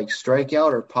either like strike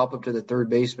out or pop up to the third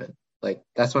baseman. Like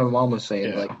that's what my mom was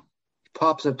saying. Like he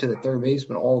pops up to the third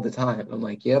baseman all the time. I'm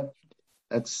like, yep,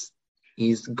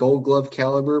 he's Gold Glove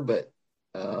caliber, but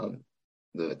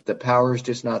the power is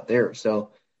just not there.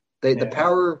 So the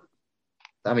power,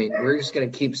 we're just gonna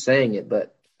keep saying it,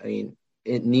 but they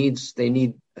need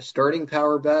a starting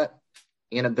power bat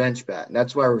and a bench bat. And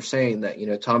that's why we're saying that,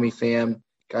 Tommy Pham,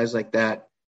 guys like that,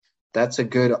 that's a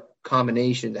good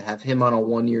combination to have him on a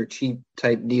 1-year cheap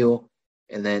type deal.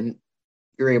 And then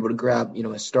you're able to grab,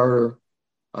 a starter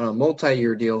on a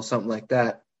multi-year deal, something like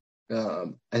that.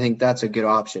 I think that's a good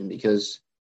option because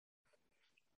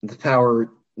the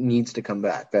power needs to come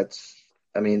back.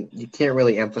 You can't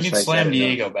really emphasize that. We need Slam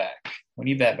Diego back. We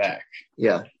need that back.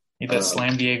 Yeah. We need that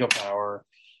Slam Diego power.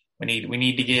 We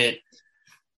need to get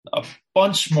a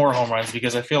bunch more home runs,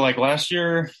 because I feel like last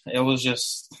year it was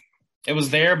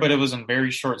there, but it was in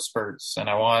very short spurts. And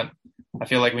I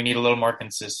feel like we need a little more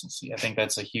consistency. I think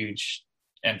that's a huge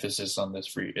emphasis on this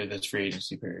free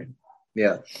agency period.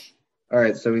 Yeah. All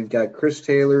right. So we've got Chris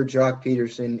Taylor, Jock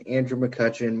Peterson, Andrew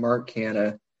McCutchen, Mark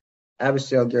Canha,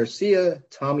 Avisail Garcia,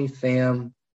 Tommy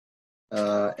Pham,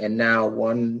 and now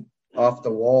one off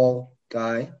the wall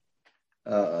guy.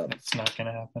 It's not going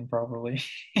to happen, probably.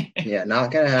 Yeah,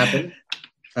 not going to happen.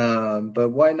 But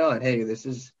why not? Hey, this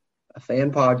is a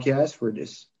fan podcast. We're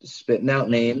just spitting out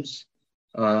names.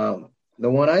 The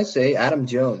one I say, Adam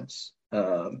Jones,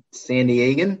 San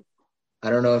Diegan. I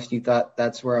don't know if you thought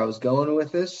that's where I was going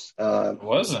with this. It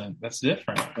wasn't. That's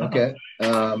different. Okay.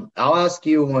 I'll ask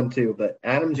you one too, but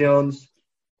Adam Jones,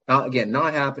 again,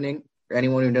 not happening. For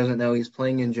anyone who doesn't know, he's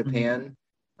playing in Japan.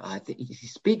 I think he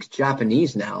speaks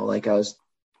Japanese now. I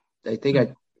think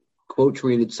I quote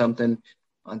tweeted something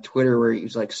on Twitter where he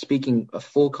was like speaking a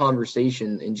full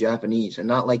conversation in Japanese and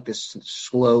not like this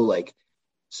slow, like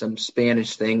some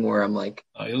Spanish thing where I'm like,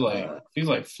 he's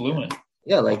like fluent.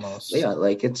 Yeah, almost.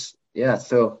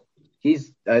 So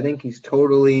I think he's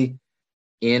totally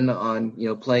in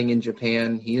on, playing in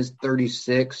Japan. He is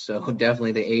 36, so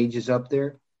definitely the age is up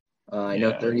there. I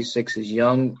know 36 is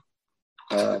young,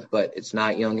 but it's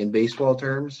not young in baseball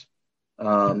terms.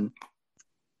 But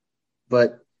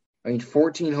I mean,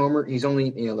 14 homer. He's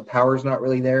only, the power's not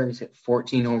really there. He's hit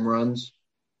 14 home runs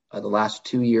the last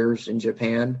 2 years in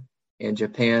Japan. And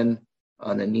Japan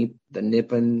on the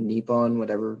Nippon,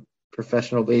 whatever,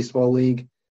 professional baseball league.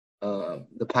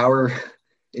 The power,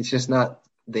 it's just not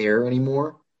there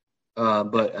anymore.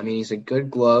 But I mean, he's a good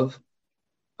glove.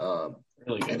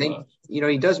 Really good I think, glove.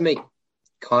 He does make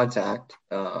contact.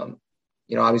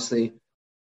 Obviously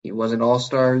he was an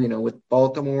all-star, with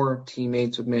Baltimore,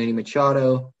 teammates with Manny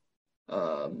Machado.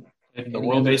 In the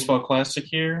World Baseball Classic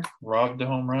here, robbed a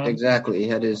home run. Exactly. He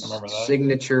had his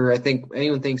signature. I think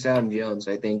anyone thinks Adam Jones,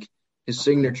 I think his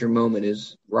signature moment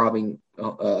is robbing,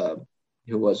 who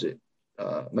was it?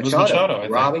 Machado.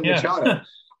 Robbing Machado.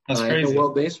 That's crazy. In the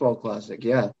World Baseball Classic,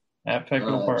 yeah. At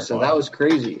Petco Park. So that was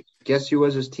crazy. Guess who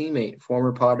was his teammate?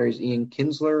 Former Padres Ian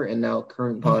Kinsler and now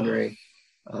current Padre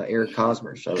Eric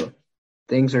Hosmer. So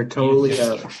things are totally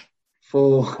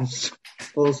full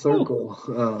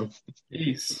circle.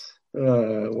 Jeez.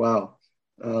 Wow.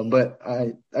 But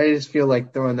I just feel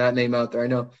like throwing that name out there. I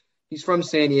know he's from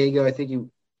San Diego. I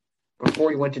think before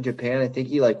he went to Japan, I think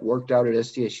he worked out at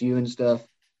SDSU and stuff.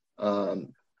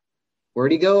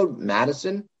 Where'd he go?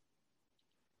 Madison?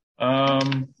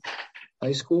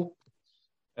 High school?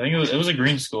 I think it was a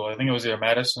green school. I think it was either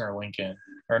Madison or Lincoln.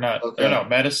 Or not. Okay. No,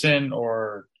 Madison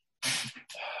or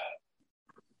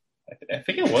I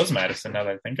think it was Madison now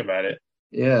that I think about it.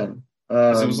 Yeah.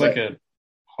 It was like a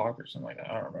Hawk or something like that.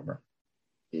 I don't remember.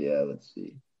 Yeah, let's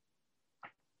see.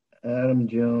 Adam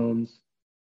Jones.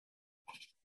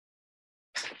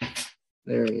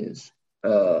 There he is.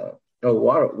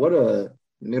 What a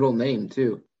middle name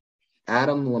too.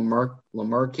 Adam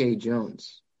Lamarque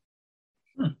Jones.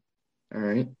 All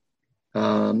right.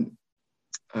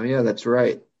 Oh yeah, that's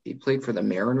right. He played for the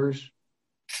Mariners.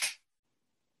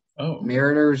 Oh.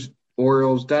 Mariners,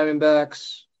 Orioles,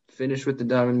 Diamondbacks. Finished with the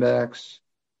Diamondbacks.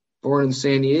 Born in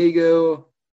San Diego.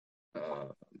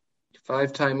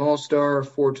 5-time All-Star,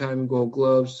 4-time Gold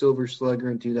Glove, Silver Slugger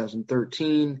in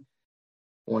 2013.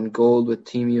 Won gold with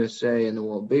Team USA in the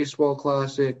World Baseball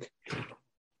Classic.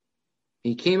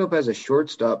 He came up as a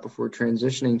shortstop before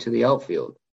transitioning to the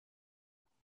outfield.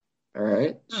 All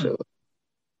right. So,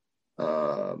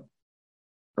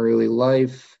 early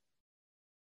life.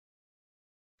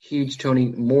 Huge Tony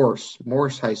Morse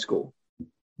High School.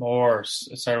 Morse.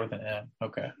 It started with an M.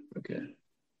 Okay.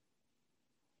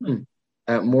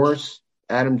 At Morse,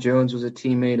 Adam Jones was a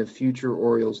teammate of future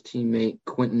Orioles teammate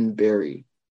Quentin Berry.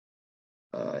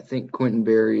 I think Quentin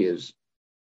Berry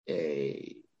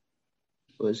I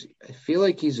feel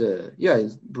like he's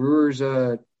Brewers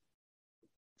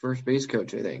first base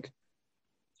coach, I think.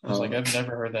 I was I've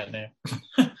never heard that name.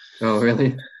 Oh,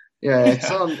 really? Yeah, I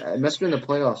saw him. It must have been the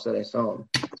playoffs that I saw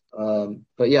him.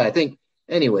 But yeah, I think,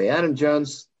 anyway, Adam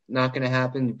Jones, not going to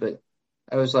happen, but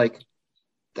I was like,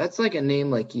 that's like a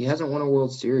name, like he hasn't won a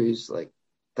World Series. Like,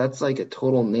 that's like a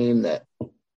total name that,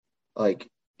 like,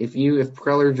 if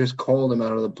Preller just called him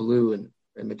out of the blue and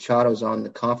Machado's on the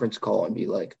conference call and be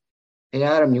like, hey,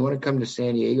 Adam, you want to come to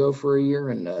San Diego for a year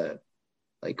and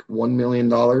like $1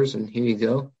 million and here you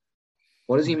go?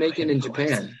 What is he making in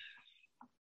Japan?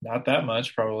 Not that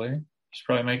much, probably. He's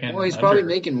probably making. Well, he's probably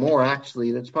making more,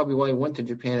 actually. That's probably why he went to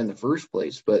Japan in the first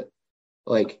place. But,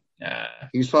 like,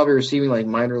 he was probably receiving, like,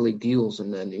 minor league deals,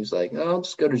 and then he was like, oh, I'll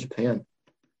just go to Japan.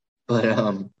 But,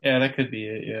 yeah, that could be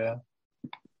it, yeah.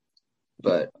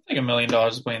 But I think $1 million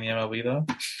to play in the MLB, though.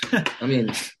 I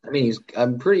mean,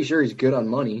 I'm pretty sure he's good on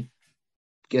money.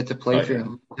 Get to play for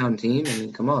your hometown team. I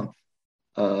mean, come on.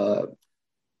 But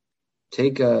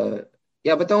the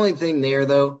only thing there,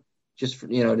 though, just for,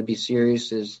 to be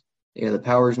serious is, the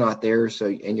power's not there. So,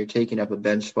 and you're taking up a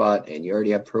bench spot and you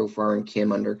already have Profar and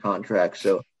Kim under contract.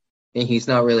 So, and he's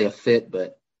not really a fit,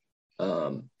 but,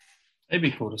 it'd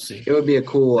be cool to see. It would be a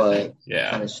cool,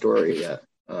 kind of story. Yeah.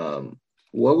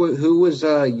 Who was,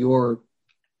 your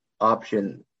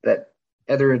option that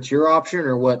either it's your option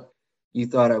or what you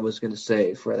thought I was going to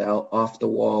say for the off the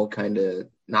wall kind of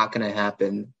not going to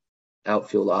happen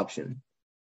outfield option.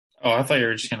 Oh, I thought you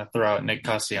were just going to throw out Nick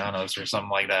Castellanos or something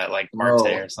like that, like Marte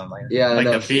No. or something like that. Yeah, like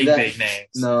no, the big names.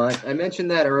 No, I mentioned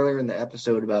that earlier in the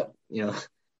episode about,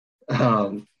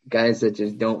 guys that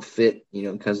just don't fit,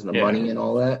 because of the money and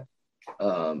all that.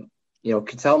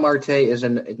 Ketel Marte is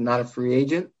not a free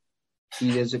agent.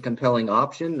 He is a compelling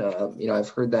option. I've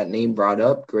heard that name brought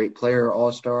up. Great player,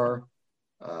 all-star,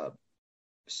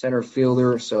 center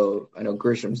fielder. So I know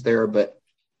Grisham's there, but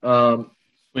but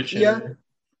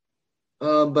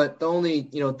the only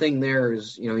thing there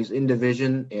is he's in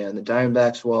division, and the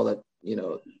Diamondbacks, while that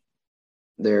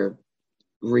they're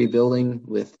rebuilding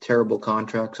with terrible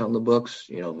contracts on the books.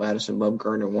 Madison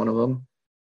Bumgarner, one of them.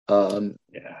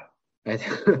 I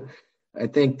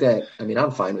think that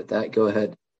I'm fine with that. Go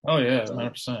ahead. Oh yeah,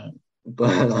 100%.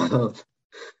 But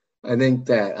I think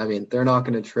that they're not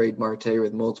going to trade Marte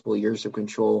with multiple years of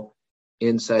control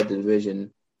inside the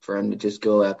division for him to just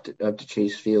go up to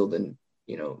Chase Field and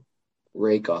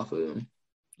rake off of him.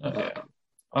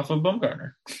 Off of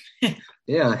Bumgarner.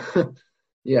 Yeah.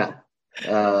 Yeah.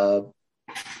 I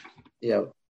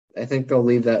think they'll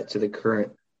leave that to the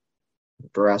current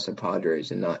Barraza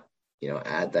Padres and not,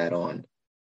 add that on.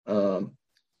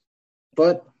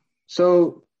 But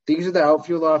so these are the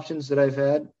outfield options that I've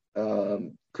had.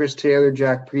 Chris Taylor,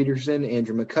 Jack Peterson,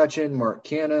 Andrew McCutchen, Mark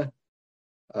Canha,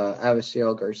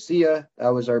 Avisail Garcia.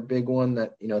 That was our big one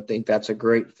that, think that's a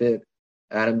great fit.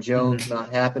 Adam Jones,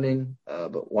 not happening,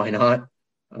 but why not?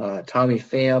 Tommy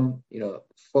Pham,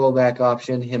 fullback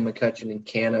option. Him, McCutchen, and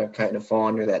Canha kind of fall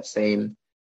under that same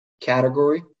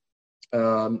category.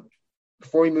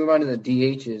 Before we move on to the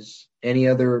DHs, any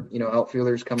other,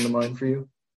 outfielders come to mind for you?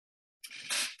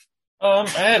 I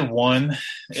had one.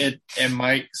 It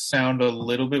might sound a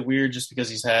little bit weird just because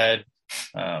he's had,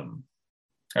 or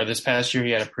this past year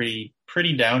he had a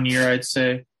pretty down year, I'd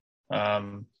say.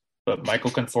 But Michael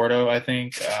Conforto, I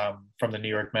think, from the New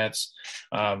York Mets.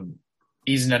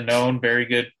 He's an unknown, very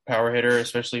good power hitter,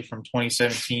 especially from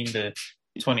 2017 to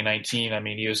 2019.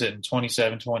 He was hitting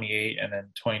 27, 28, and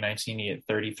then 2019 he hit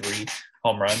 33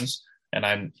 home runs. And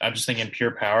I'm just thinking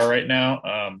pure power right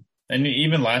now. And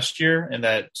even last year in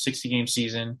that 60-game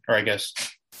season, or I guess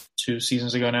 2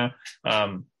 seasons ago now,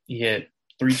 he hit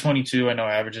 322. I know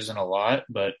average isn't a lot,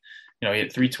 but he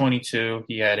hit 322.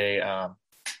 He had a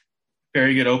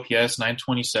very good OPS,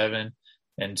 927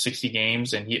 in 60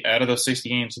 games, and out of those 60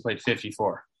 games he played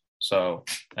 54. So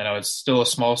I know it's still a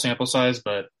small sample size,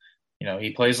 but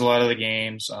he plays a lot of the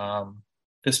games.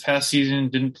 This past season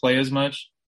didn't play as much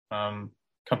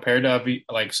compared to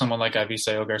someone like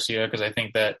Avisail Garcia, because I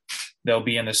think that they'll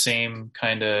be in the same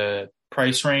kind of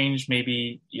price range.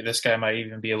 Maybe this guy might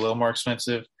even be a little more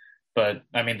expensive, but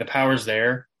the power's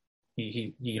there.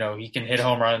 He can hit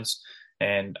home runs,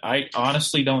 and I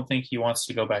honestly don't think he wants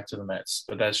to go back to the Mets.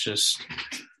 But that's just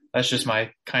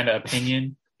my kind of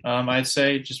opinion. I'd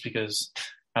say, just because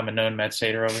I'm a known Mets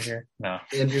hater over here. No.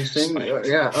 Interesting.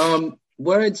 Yeah.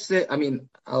 What I'd say, I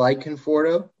like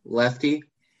Conforto, lefty.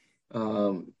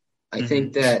 I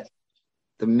think that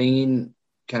the main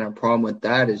kind of problem with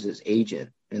that is his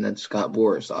agent, and that's Scott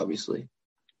Boras, obviously.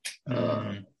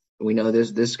 We know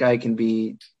this guy can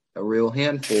be a real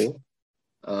handful.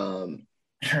 And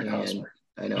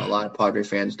I know a lot of Padre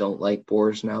fans don't like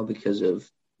Boras now because of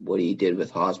what he did with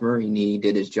Hosmer. He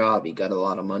did his job. He got a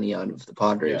lot of money out of the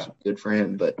Padres. Yeah. Good for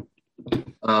him. But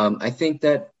I think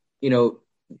that,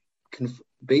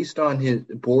 based on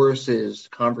Boras's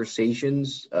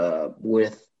conversations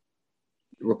with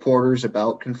reporters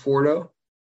about Conforto,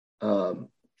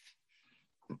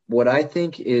 what I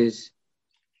think is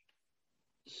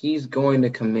he's going to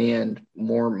command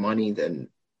more money than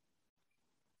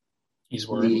he's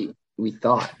worth. We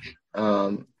thought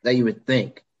that you would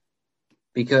think,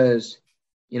 because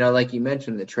like you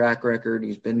mentioned, the track record,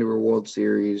 he's been to a World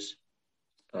Series,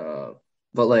 but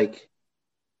I'll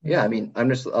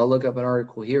look up an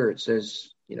article here. It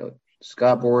says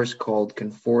Scott Boras called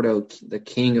Conforto the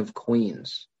King of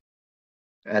Queens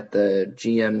at the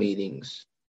GM meetings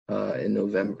in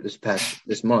November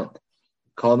this month.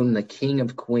 Called him the King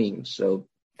of Queens. So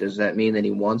does that mean that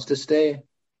he wants to stay?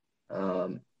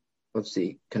 Let's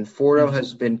see. Conforto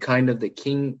has been kind of the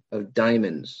king of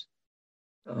diamonds.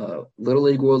 Little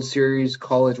League World Series,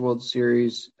 College World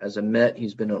Series. As a Met,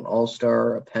 he's been an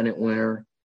all-star, a pennant winner.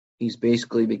 He's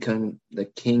basically become the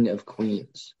King of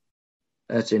Queens.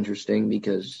 That's interesting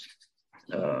because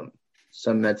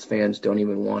some Mets fans don't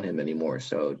even want him anymore,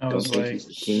 so don't think he's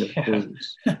the King of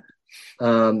Queens.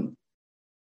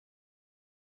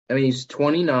 I mean, he's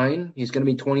 29. He's going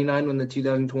to be 29 when the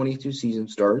 2022 season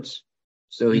starts.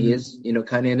 So he is,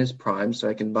 kind of in his prime. So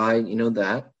I can buy,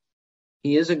 that.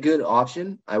 He is a good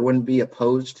option. I wouldn't be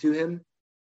opposed to him.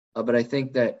 But I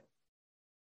think that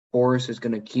Boras is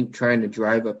going to keep trying to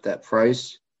drive up that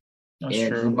price. That's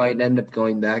and true. He might end up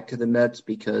going back to the Mets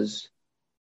because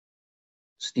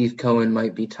Steve Cohen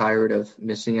might be tired of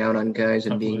missing out on guys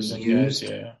and being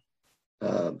used.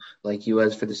 Like he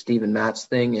was for the Steven Matz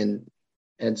thing and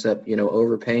ends up,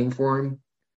 overpaying for him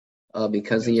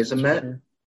because he is a Met.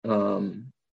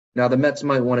 Now the Mets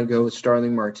might want to go with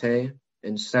Starling Marte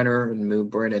in center and move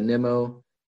Brandon Nimmo,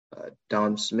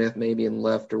 Don Smith maybe in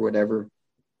left or whatever.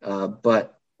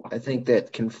 But I think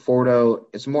that Conforto,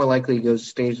 it's more likely he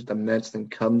stays with the Mets than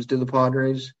comes to the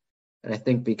Padres. And I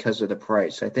think because of the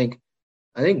price. I think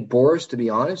Boras, to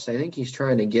be honest, I think he's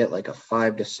trying to get like a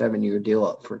 5 to 7 year deal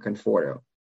up for Conforto.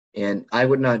 And I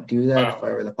would not do that if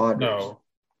I were the Padres. No.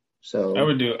 So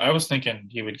I was thinking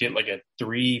he would get like a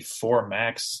 3-4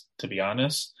 max, to be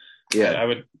honest. Yeah. I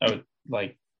would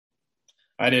like,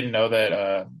 I didn't know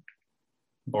that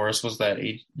Boras was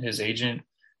his agent.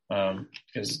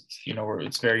 Because,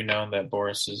 it's very known that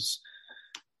Boras is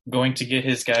going to get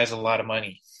his guys a lot of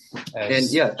money.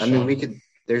 There's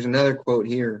another quote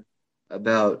here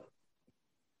about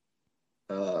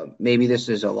maybe this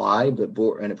is a lie, and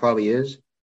it probably is,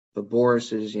 but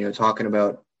Boras is, talking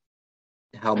about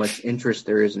how much interest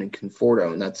there is in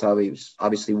Conforto, and that's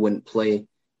obviously wouldn't play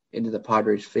into the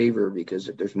Padres' favor because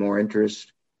if there's more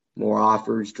interest, more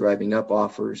offers, driving up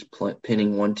offers,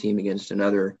 pinning one team against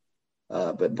another.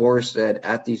 But Boras said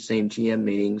at these same GM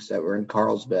meetings that were in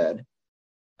Carlsbad,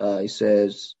 he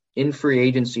says, in free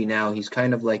agency now, he's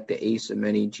kind of like the ace of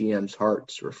many GM's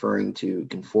hearts, referring to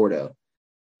Conforto.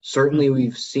 Certainly,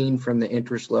 we've seen from the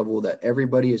interest level that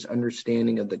everybody is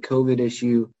understanding of the COVID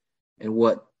issue and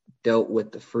what dealt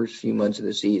with the first few months of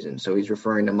the season. So he's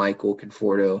referring to Michael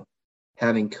Conforto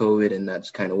having COVID, and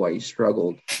that's kind of why he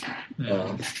struggled.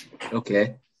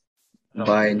 Okay.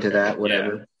 Buy into that,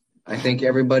 whatever. Yeah. I think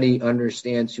everybody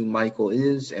understands who Michael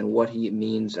is and what he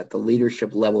means at the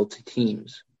leadership level to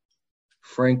teams.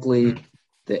 Frankly,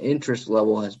 the interest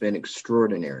level has been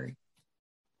extraordinary.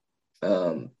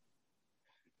 I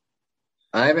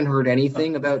haven't heard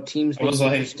anything about teams being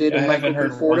interested in Michael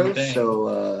Conforto,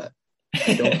 so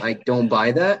I don't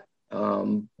buy that.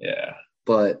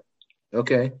 But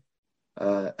okay.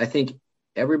 I think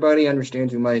everybody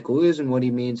understands who Michael is and what he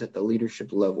means at the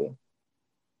leadership level.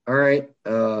 All right.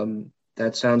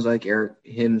 That sounds like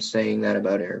him saying that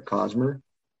about Eric Hosmer.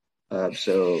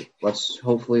 So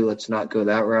let's not go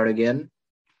that route again.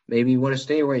 Maybe you want to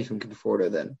stay away from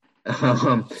Conforto then.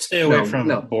 Stay away from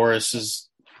Boris's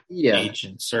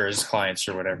agents or his clients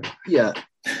or whatever. Yeah.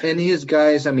 And his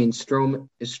guys, I mean, is Stroman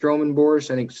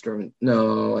Boras? I think Stroman.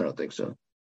 No, I don't think so.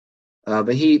 But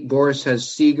Boras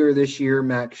has Seager this year,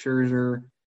 Max Scherzer.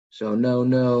 So no.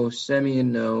 Semien,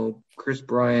 no. Chris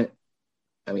Bryant.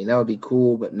 I mean, that would be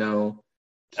cool, but no.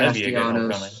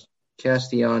 Castellanos,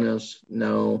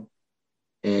 no.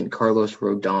 And Carlos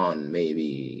Rodon,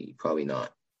 maybe, probably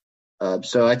not.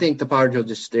 So I think the Padres will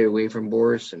just stay away from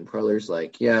Boras, and Preller's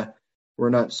like, yeah,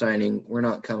 we're not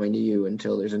coming to you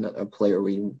until there's a player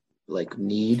we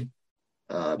need,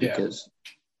 because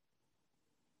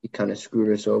he kind of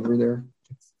screwed us over there.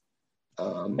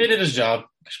 He did his job.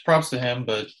 Props to him,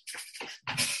 but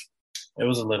it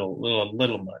was a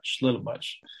little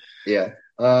much. Yeah.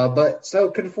 But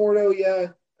so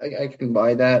Conforto, I can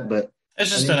buy that, but it's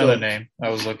just another name I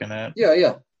was looking at.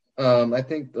 Yeah. I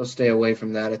think they'll stay away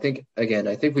from that. I think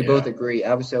we both agree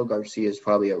Avisail Garcia is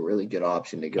probably a really good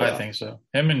option to go. I think so.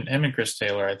 Him and Chris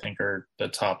Taylor, I think, are the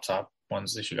top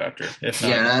ones they should go after. If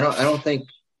not, I don't think,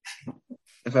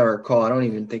 if I recall, I don't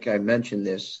even think I mentioned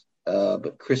this.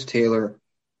 But Chris Taylor,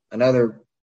 another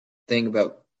thing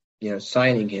about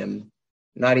signing him,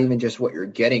 not even just what you're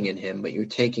getting in him, but you're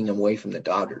taking him away from the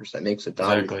Dodgers. That makes the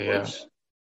Dodgers worse. Yeah.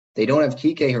 They don't have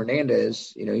Kike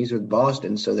Hernandez. He's with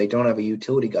Boston, so they don't have a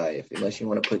utility guy unless you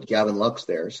want to put Gavin Lux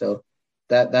there. So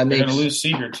that makes. They're going to lose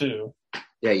Seager too.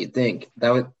 Yeah, you'd think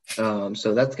that would.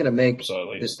 So that's going to make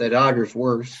the Dodgers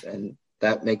worse, and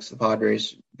that makes the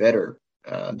Padres better.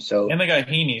 And they got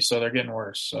Heaney, so they're getting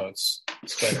worse. So it's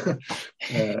better.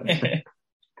 The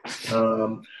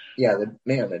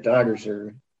Dodgers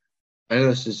are. I know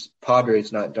this is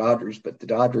Padres, not Dodgers, but the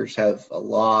Dodgers have a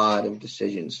lot of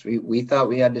decisions. We thought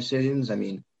we had decisions. I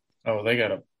mean, they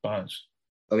got a bunch.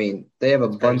 I mean, they have a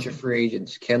bunch of free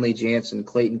agents: Kenley Jansen,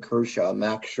 Clayton Kershaw,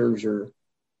 Max Scherzer,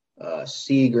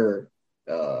 Seager,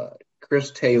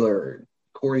 Chris Taylor,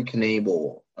 Corey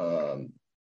Knebel.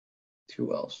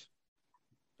 Who else?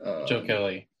 Joe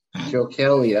Kelly. Joe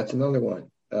Kelly, that's another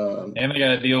one. And they got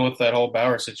to deal with that whole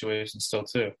Bauer situation still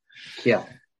too. Yeah,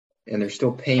 and they're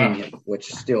still paying him,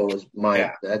 which still is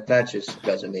that just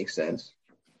doesn't make sense.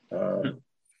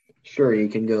 Sure, you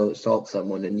can go assault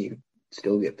someone and you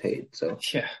still get paid. So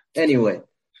anyway,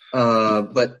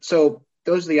 but so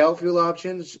those are the outfield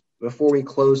options. Before we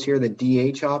close here, the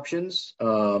DH options.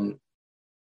 I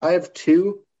have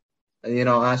two, and then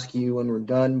I'll ask you when we're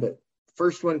done. But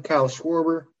first one, Kyle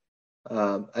Schwarber.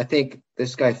 I think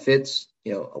this guy fits.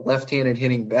 A left-handed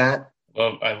hitting bat.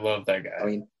 I love that guy. I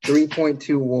mean,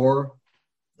 3.2 WAR.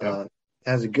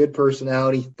 Has a good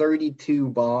personality. 32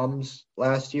 bombs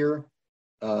last year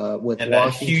with and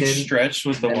Washington. That huge stretch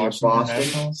with the Washington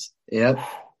Nationals. Yep.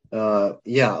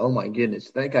 Oh my goodness,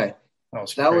 that guy.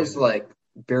 That was like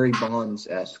Barry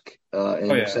Bonds-esque,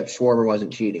 except Schwarber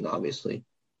wasn't cheating, obviously.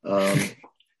 Have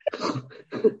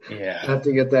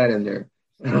to get that in there.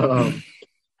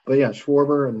 But yeah,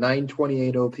 Schwarber,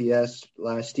 928 OPS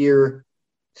last year,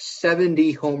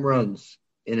 70 home runs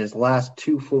in his last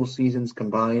two full seasons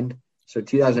combined. So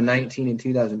 2019 and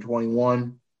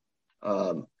 2021.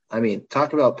 I mean,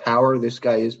 talk about power. This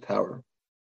guy is power.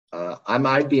 I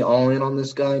might be all in on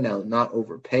this guy now, not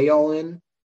overpay all in,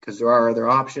 because there are other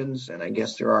options, and I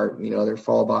guess there are other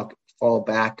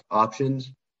fallback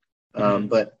options.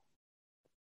 But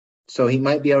so he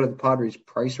might be out of the Padres'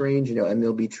 price range.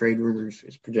 MLB Trade Rumors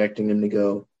is projecting him to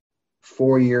go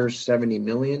 4 years, $70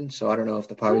 million. So I don't know if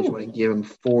the Padres want to give him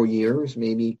 4 years.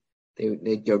 Maybe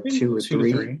they'd go 2 or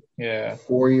 3. Yeah,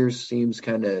 4 years seems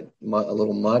kind of a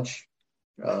little much.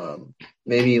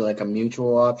 Maybe like a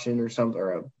mutual option or something,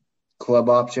 or a club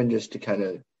option, just to kind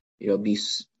of give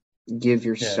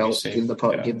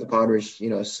the Padres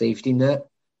a safety net.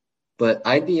 But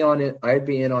I'd be on it. I'd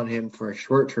be in on him for a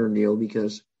short-term deal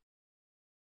because,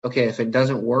 okay, if it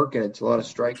doesn't work and it's a lot of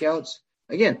strikeouts,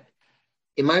 again,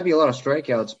 it might be a lot of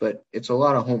strikeouts, but it's a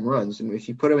lot of home runs. And if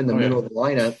you put him in the middle of the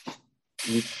lineup,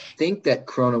 you think that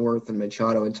Cronenworth and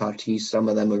Machado and Tatis, some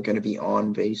of them are going to be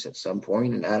on base at some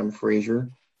point. And Adam Frazier,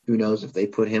 who knows if they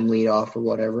put him lead off or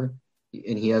whatever,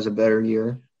 and he has a better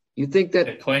year. You think that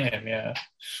they play him, yeah.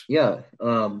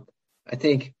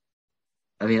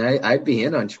 I'd be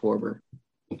in on Schwarber.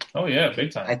 Oh yeah,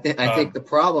 big time. I think the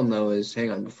problem though is, I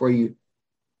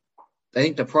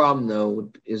think the problem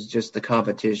though is just the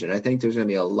competition. I think there's going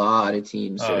to be a lot of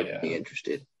teams that are going to be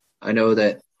interested. I know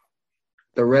that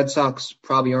the Red Sox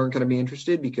probably aren't going to be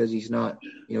interested because he's not,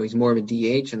 he's more of a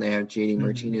DH and they have JD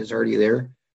Martinez already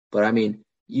there. But I mean,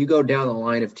 you go down the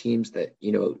line of teams that,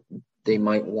 they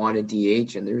might want a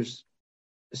DH, and there's,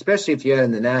 especially if you had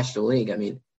in the National League, I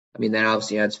mean, that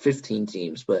obviously adds 15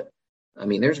 teams, but I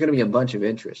mean, there's going to be a bunch of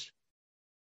interest.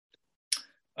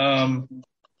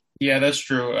 Yeah, that's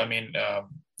true. I mean,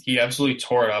 he absolutely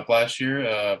tore it up last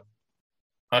year.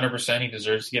 100% he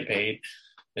deserves to get paid.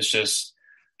 It's just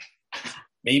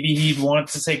maybe he'd want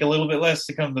to take a little bit less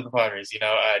to come to the Padres.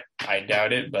 I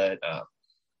doubt it, but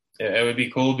it would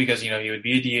be cool because, he would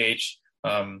be a DH.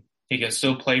 He can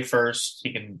still play first.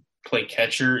 He can play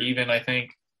catcher even, I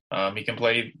think. He can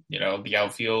play, the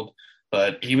outfield.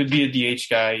 But he would be a DH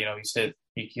guy.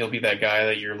 He'll be that guy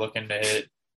that you're looking to hit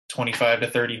 25 to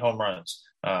 30 home runs.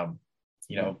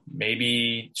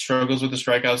 Maybe struggles with the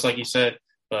strikeouts, like you said,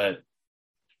 but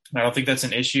I don't think that's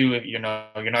an issue. If you're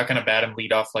not going to bat him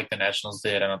lead off like the Nationals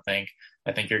did. I think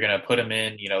you're going to put him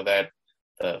in,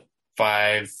 the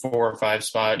 4 or 5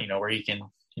 spot, where he can,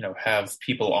 have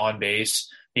people on base.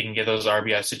 He can get those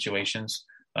RBI situations.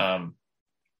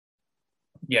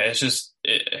 It's just,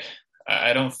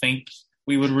 I don't think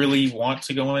we would really want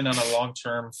to go in on a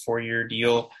long-term 4-year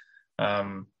deal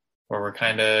where we're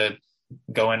kind of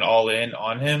going all in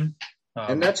on him.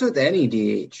 And that's with any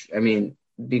DH. I mean,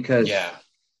 because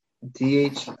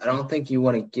DH, I don't think you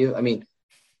want to give – I mean,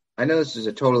 I know this is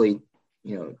a totally,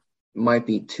 might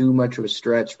be too much of a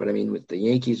stretch, but I mean, with the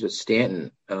Yankees with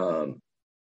Stanton,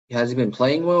 has he been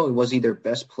playing well? Was he their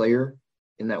best player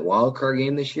in that wild card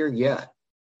game this year? Yeah.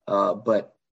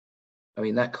 But, I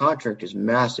mean, that contract is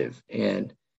massive.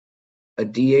 And a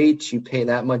DH, you pay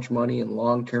that much money in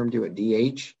long-term to a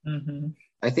DH. Mm-hmm.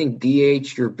 I think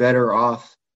DH, you're better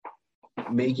off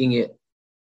making it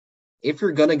 – if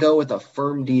you're going to go with a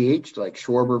firm DH, like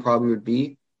Schwarber probably would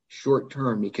be,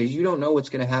 short-term, because you don't know what's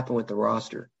going to happen with the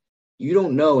roster. You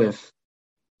don't know if –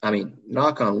 I mean,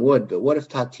 knock on wood, but what if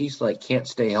Tatis can't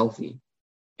stay healthy?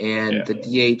 And the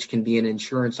DH can be an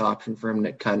insurance option for him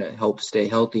to kind of help stay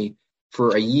healthy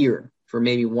for a year, for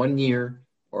maybe 1 year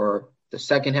or the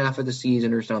second half of the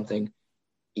season or something,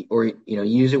 or,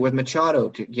 use it with Machado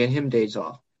to get him days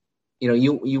off.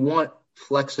 You want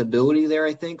flexibility there,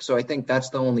 I think. So I think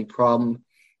that's the only problem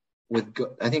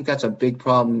I think that's a big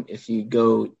problem if you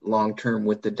go long term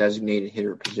with the designated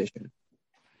hitter position.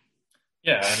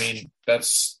 Yeah, I mean,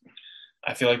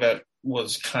 I feel like that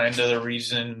was kind of the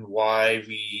reason why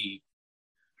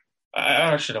I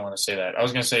actually don't want to say that. I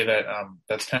was going to say that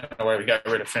that's kind of why we got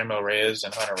rid of Franmil Reyes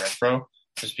and Hunter Renfroe.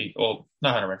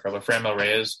 Not Hunter Renfroe, but Franmil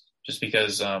Reyes, just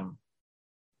because,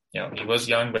 he was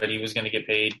young, but he was going to get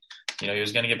paid. He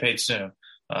was going to get paid soon.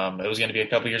 It was going to be a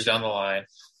couple years down the line,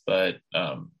 but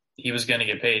he was going to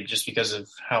get paid just because of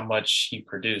how much he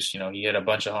produced. He hit a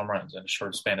bunch of home runs in a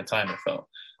short span of time, it felt.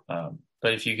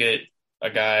 But if you get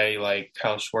a guy like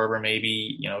Kyle Schwarber,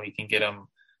 maybe, he can get him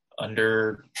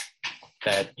under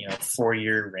that,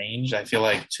 4-year range. I feel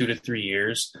like 2 to 3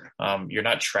 years, you're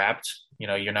not trapped.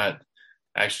 You're not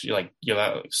actually you're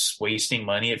not wasting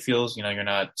money. It feels, you're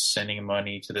not sending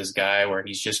money to this guy where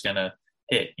he's just going to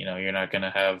hit. You're not going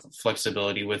to have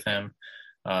flexibility with him.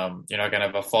 You're not going to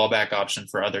have a fallback option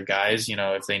for other guys,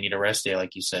 if they need a rest day,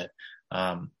 like you said.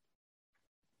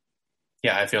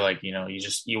 I feel like,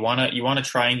 you want to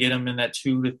try and get him in that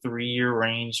 2 to 3 year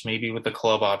range, maybe with the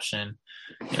club option,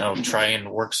 try and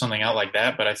work something out like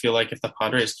that. But I feel like if the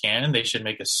Padres can, they should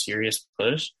make a serious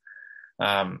push.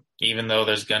 Even though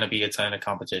there's going to be a ton of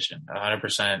competition,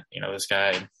 100%, this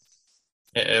guy,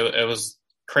 it was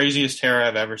craziest tear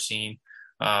I've ever seen.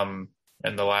 In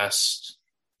the last,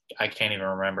 I can't even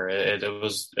remember. It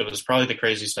was probably the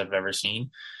craziest I've ever seen.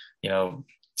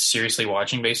 Seriously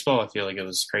watching baseball, I feel like it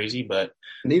was crazy. But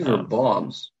these were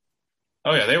bombs.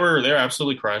 Oh yeah, they were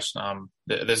absolutely crushed.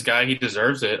 This guy, he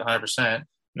deserves it, 100%.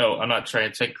 No, I'm not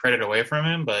trying to take credit away from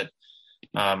him, but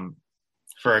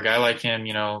for a guy like him,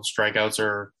 strikeouts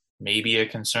are maybe a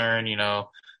concern.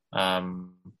 But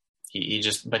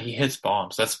he hits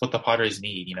bombs. That's what the Padres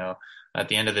need. At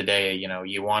the end of the day,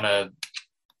 you want to,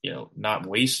 not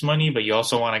waste money, but you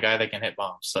also want a guy that can hit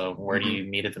bombs. So where do you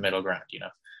meet at the middle ground?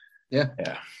 Yeah.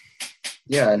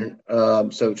 And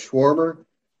so Schwarber,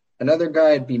 another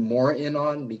guy I'd be more in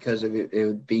on because it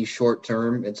would be short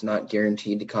term. It's not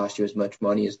guaranteed to cost you as much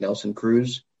money as Nelson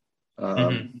Cruz.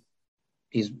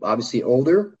 He's obviously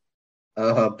older,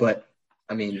 but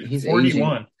I mean, he's 41.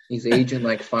 aging. He's aging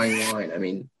like fine wine. I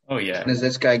mean, oh yeah. When is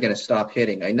this guy going to stop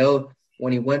hitting? I know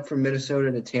when he went from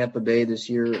Minnesota to Tampa Bay this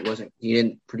year, he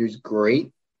didn't produce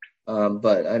great.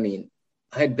 But I mean,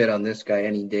 I'd bet on this guy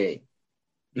any day.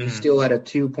 He still had a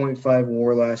 2.5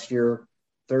 WAR last year,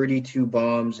 32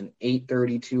 bombs, and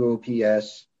 832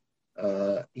 OPS.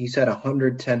 He's had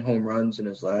 110 home runs in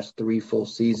his last 3 full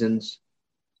seasons.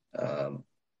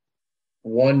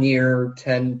 1 year,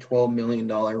 $10-12 million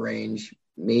range,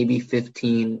 maybe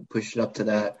 15, push it up to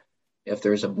that if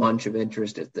there's a bunch of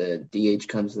interest if the DH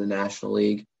comes to the National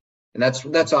League. And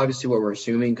that's obviously what we're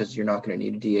assuming because you're not going to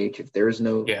need a DH if there is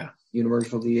no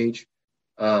universal DH.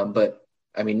 But,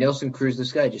 I mean, Nelson Cruz,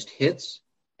 this guy just hits,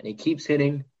 and he keeps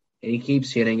hitting, and he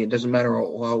keeps hitting. It doesn't matter how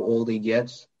old he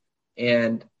gets.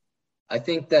 And I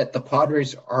think that the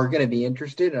Padres are going to be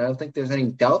interested, and I don't think there's any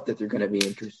doubt that they're going to be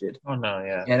interested. Oh, no,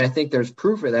 yeah. And I think there's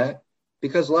proof of that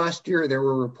because last year there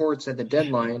were reports at the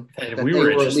deadline that we they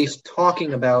were were at least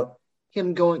talking about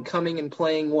him coming and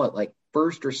playing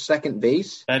first or second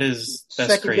base? That's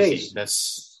second crazy.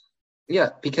 Base.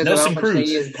 Because Nelson of how much Cruz.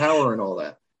 he has power and all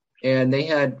that. And they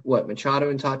had Machado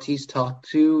and Tatis talk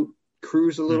to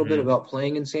Cruz a little bit about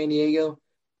playing in San Diego.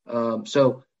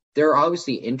 So they're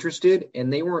obviously interested,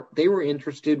 and they were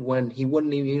interested when he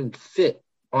wouldn't even fit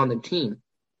on the team.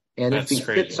 And That's if he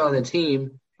crazy. fits on the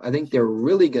team, I think they're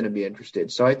really going to be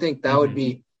interested. So I think that would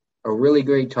be a really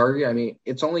great target. I mean,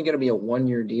 it's only going to be a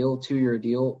 1-year deal, 2-year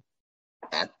deal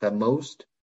at the most.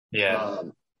 Yeah.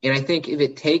 And I think if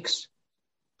it takes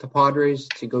the Padres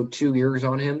to go 2 years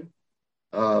on him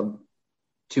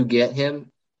to get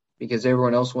him, because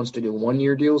everyone else wants to do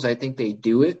 1-year deals, I think they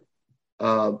do it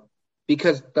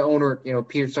because the owner,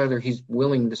 Peter Seidler, he's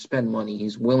willing to spend money.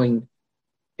 He's willing,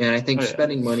 and I think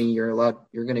spending money, you're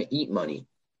going to eat money.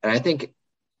 And I think,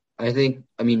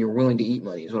 you're willing to eat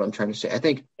money is what I'm trying to say.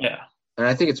 And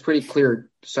I think it's pretty clear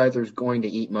Seidler's going to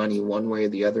eat money one way or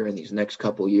the other in these next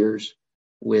couple years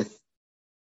with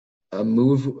a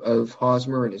move of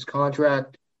Hosmer in his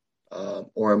contract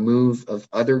or a move of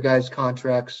other guys'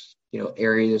 contracts,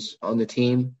 areas on the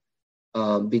team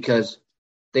because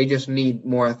they just need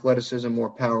more athleticism,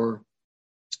 more power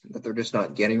that they're just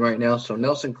not getting right now. So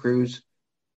Nelson Cruz,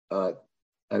 that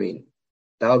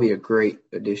would be a great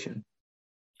addition.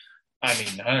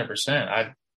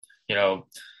 100%.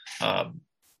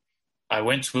 I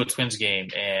went to a Twins game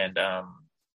and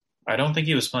I don't think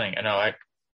he was playing.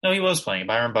 No, he was playing.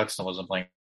 Byron Buxton wasn't playing.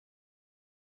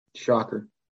 Shocker.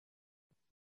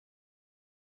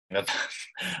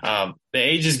 The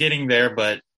age is getting there,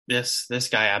 but this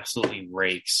guy absolutely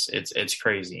rakes. It's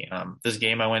crazy. This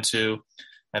game I went to,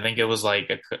 I think it was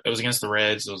against the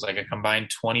Reds. It was like a combined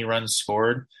 20 runs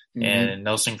scored, and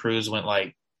Nelson Cruz went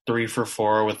like 3 for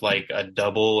 4 with like a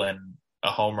double and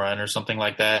a home run or something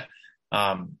like that,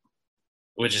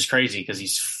 which is crazy because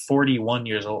he's 41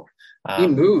 years old. He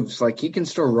moves, like he can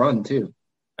still run too.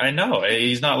 I know.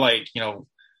 He's not like,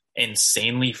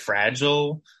 insanely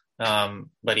fragile,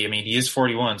 but he is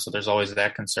 41, so there's always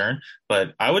that concern.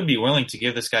 But I would be willing to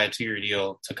give this guy a 2-year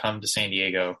deal to come to San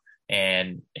Diego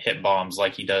and hit bombs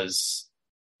like he does,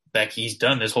 like he's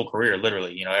done this whole career,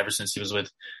 literally, ever since he was with,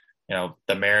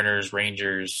 the Mariners,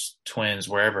 Rangers, Twins,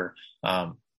 wherever.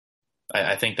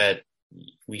 I think that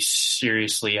we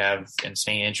seriously have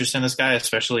insane interest in this guy,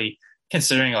 especially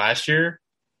considering last year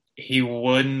he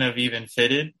wouldn't have even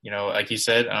fitted, like you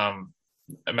said.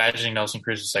 Imagining Nelson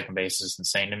Cruz at second base is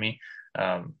insane to me.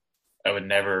 I would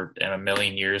never in a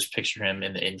million years picture him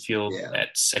in the infield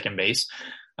at second base.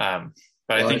 But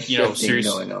I think,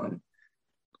 seriously, going on.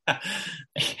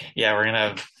 Yeah, we're going to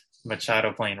have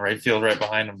Machado playing right field right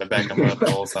behind him to back him up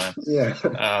the whole time.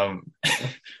 Yeah.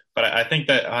 But I think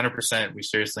that 100% we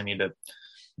seriously need to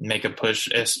make a push.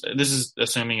 This is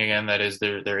assuming, again, that is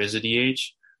there is a DH.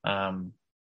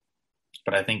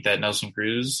 But I think that Nelson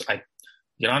Cruz,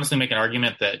 you can honestly make an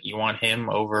argument that you want him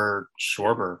over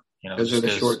Schwarber. Those are the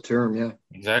short term, yeah.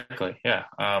 Exactly, yeah.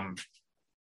 I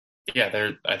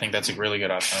think that's a really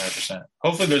good option, 100%.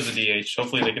 Hopefully there's a DH.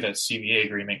 Hopefully they get a CBA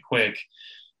agreement quick,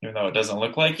 even though it doesn't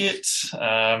look like it.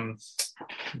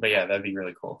 But yeah, that'd be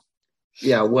really cool.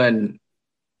 Yeah, when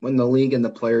the league and the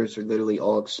players are literally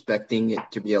all expecting it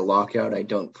to be a lockout, I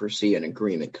don't foresee an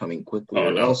agreement coming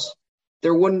quickly, else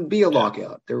there wouldn't be a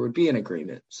lockout. There would be an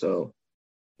agreement. So,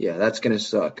 yeah, that's going to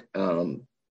suck.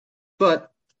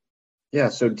 But, yeah,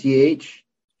 so DH,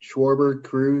 Schwarber,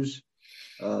 Cruz,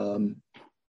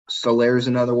 Soler's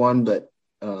another one, but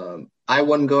I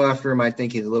wouldn't go after him. I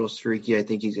think he's a little streaky. I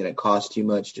think he's going to cost too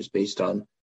much just based on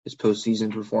his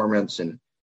postseason performance and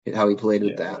how he played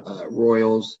with the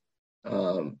Royals.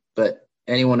 But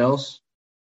anyone else?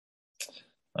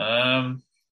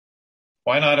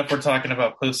 Why not, if we're talking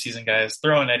about postseason guys?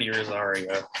 Throw in Eddie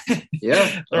Rosario.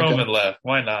 Yeah. Throw him in left.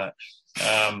 Why not?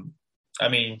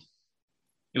 It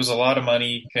was a lot of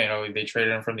money. They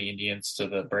traded him from the Indians to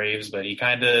the Braves, but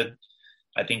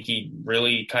I think he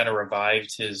really kind of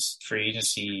revived his free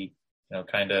agency,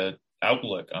 kind of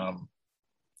outlook.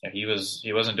 He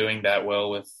wasn't doing that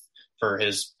well for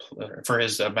his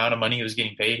amount of money he was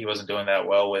getting paid. He wasn't doing that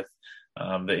well with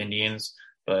the Indians,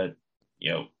 but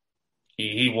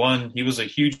he won. He was a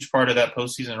huge part of that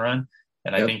postseason run,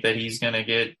 and I think that he's going to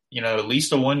get at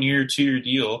least a 1-year, 2-year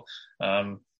deal.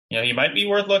 He might be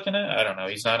worth looking at. I don't know.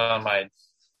 He's not on my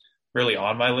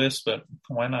list, but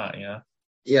why not?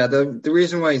 Yeah, the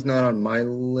reason why he's not on my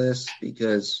list,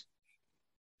 because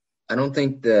I don't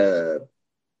think the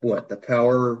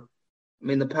power.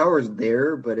 The power is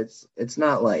there, but it's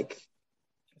not like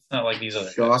these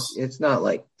other guys. It's not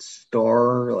like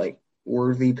star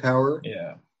worthy power.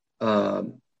 Yeah.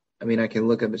 I can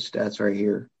look up his stats right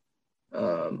here.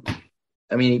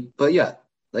 But yeah,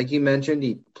 like you mentioned,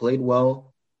 he played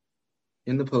well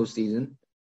in the postseason.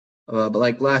 But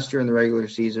like last year in the regular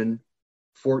season,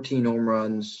 14 home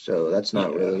runs, so that's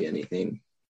not really anything.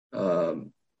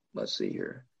 Let's see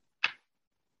here.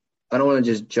 I don't want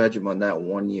to just judge him on that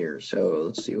 1 year, so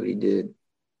let's see what he did.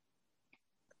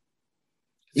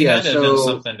 He had to have done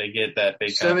something to get that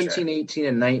big 17, contract. 18,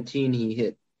 and 19, he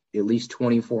hit at least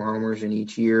 24 homers in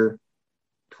each year.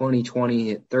 2020, he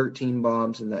hit 13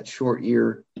 bombs in that short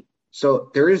year.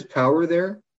 So there is power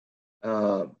there,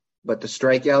 but the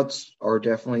strikeouts are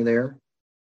definitely there.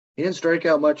 He didn't strike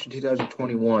out much in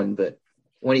 2021, but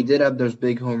when he did have those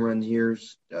big home run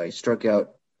years, he struck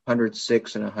out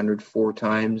 106 and 104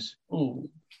 times. Ooh.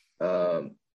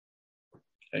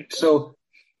 So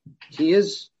he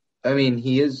is,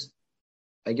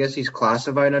 I guess he's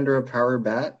classified under a power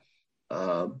bat,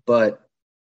 but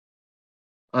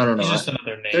I don't know. He's just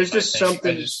another name. There's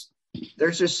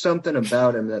just something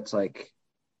about him that's like,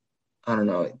 I don't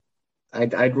know.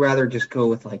 I'd rather just go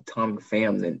with like Tom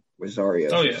Pham than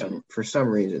Rosario for some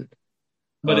reason.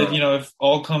 But if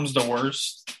all comes to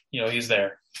worst, he's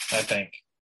there, I think.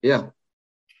 Yeah.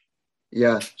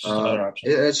 Yeah. It's just another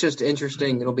option. It's just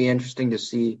interesting. It'll be interesting to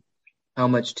see how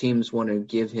much teams want to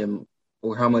give him,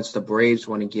 or how much the Braves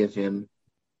want to give him,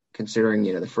 considering,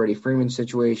 the Freddie Freeman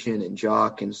situation and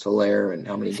Jock and Soler and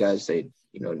how many guys they,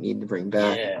 need to bring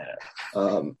back. Yeah.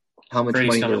 How much Freddie's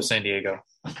money coming to San Diego.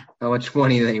 How much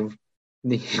money they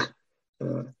need,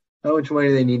 how much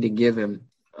money they need to give him.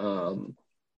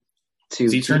 to he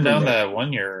keep turned him down there. that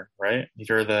 1 year, right? He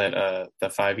turned that the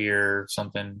 5 year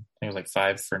something. I think it was like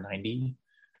 5 for 90.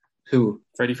 Who?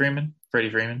 Freddie Freeman.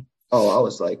 Oh, I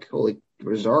was like, holy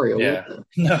Rosario. Yeah.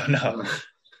 No.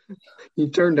 He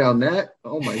turned down that.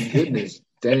 Oh my goodness.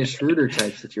 Dennis Schroeder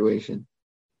type situation.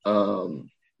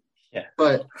 Yeah.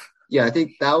 But yeah, I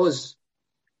think it was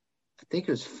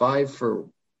 5 for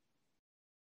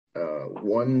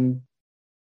one.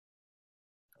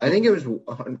 I think it was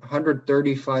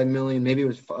 135 million. Maybe it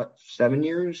was 7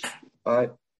 years.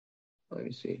 Let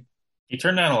me see. He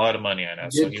turned down a lot of money, I know,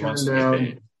 so he wants to be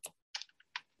paid.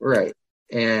 Right.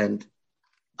 And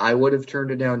I would have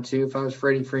turned it down too if I was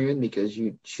Freddie Freeman, because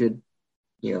you should,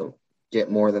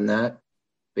 get more than that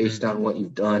based on what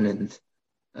you've done. And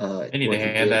they need to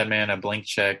hand that man a blank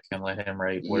check and let him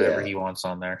write whatever he wants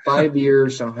on there. 5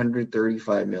 years,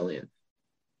 135 million.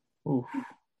 Ooh.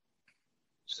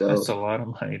 So that's a lot of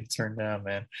money to turn down,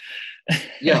 man.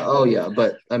 Yeah. Oh, yeah.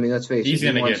 But I mean, let's face it. He's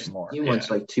going to get more. He wants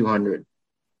like 200.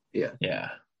 Yeah.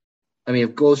 Yeah. I mean,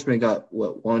 if Goldschmidt got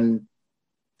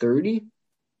 130,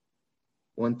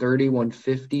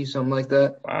 150, something like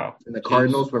that. Wow. And the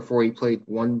Cardinals before he played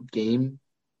one game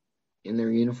in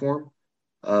their uniform.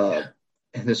 And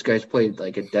this guy's played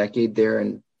like a decade there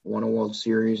and won a World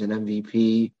Series and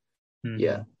MVP. Mm-hmm.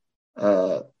 Yeah.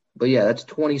 But yeah, that's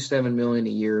 $27 million a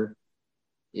year.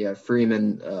 Yeah,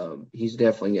 Freeman, he's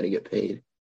definitely going to get paid.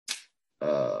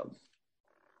 And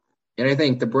I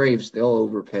think the Braves, they'll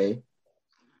overpay.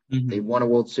 Mm-hmm. They won a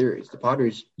World Series. The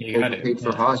Padres overpaid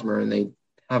for Hosmer, and they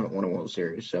haven't won a World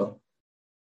Series. So,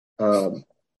 yeah.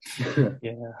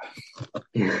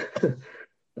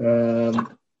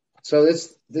 So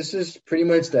this is pretty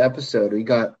much the episode. We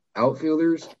got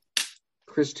outfielders.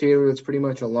 Chris Taylor, that's pretty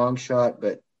much a long shot,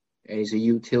 but he's a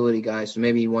utility guy, so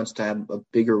maybe he wants to have a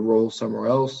bigger role somewhere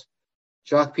else.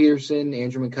 Jock Peterson,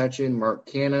 Andrew McCutchen, Mark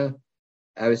Canha,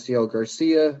 Avisail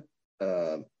Garcia.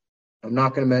 I'm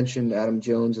not going to mention Adam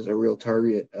Jones as a real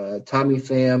target. Tommy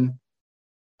Pham,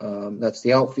 that's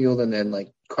the outfield, and then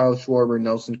like Kyle Schwarber,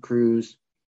 Nelson Cruz,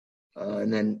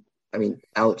 and then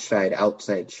outside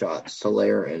shots,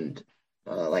 Soler and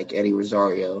like Eddie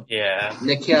Rosario. Yeah.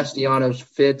 Nick Castellanos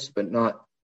fits, but not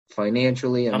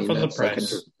financially. I mean,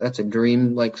 that's a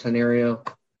dream like scenario.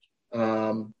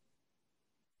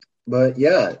 But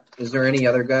yeah, is there any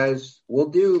other guys? We'll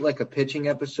do like a pitching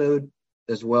episode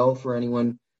as well for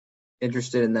anyone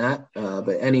interested in that.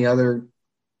 But any other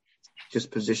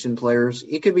just position players,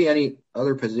 it could be any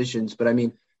other positions. But I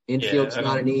mean, infield's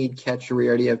not a need. Catcher, we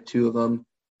already have 2 of them.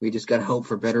 We just got to hope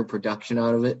for better production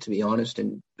out of it, to be honest,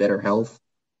 and better health.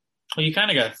 Well, you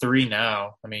kind of got 3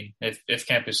 now. I mean, if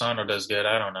Campusano does good,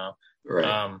 I don't know.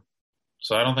 Right.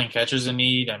 So I don't think catcher's a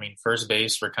need. I mean, first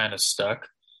base, we're kind of stuck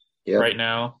right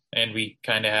now, and we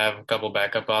kind of have a couple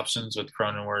backup options with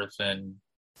Cronenworth and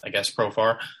I guess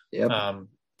Profar. Yep.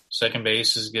 Second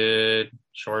base is good.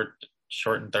 Short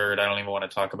and third, I don't even want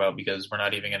to talk about because we're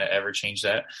not even going to ever change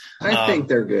that. I think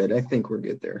they're good. I think we're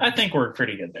good there. I think we're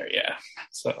pretty good there, yeah.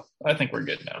 So I think we're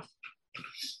good now.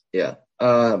 Yeah.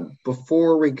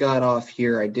 Before we got off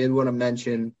here, I did want to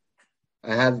mention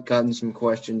I have gotten some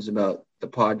questions about the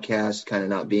podcast kind of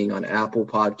not being on Apple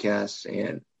Podcasts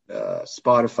and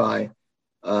Spotify.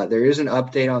 There is an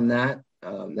update on that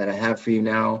that I have for you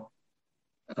now.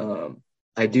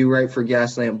 I do write for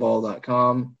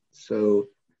gaslampball.com, so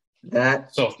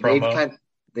that they've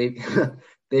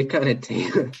kind of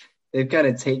taken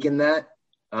that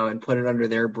and put it under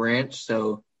their branch.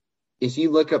 So if you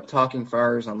look up Talking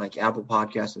Friars on like Apple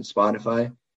Podcasts and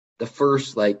Spotify, the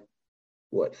first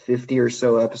 50 or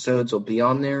so episodes will be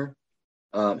on there,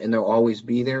 and they'll always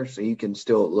be there, so you can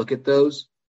still look at those.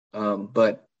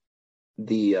 But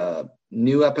the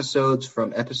new episodes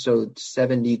from episode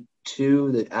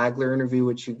 72, the Agler interview,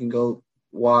 which you can go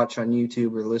watch on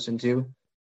YouTube or listen to,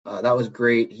 that was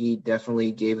great. He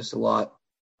definitely gave us a lot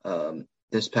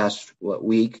this past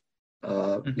week.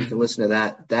 You can listen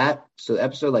to that. So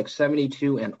episode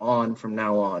 72 and on from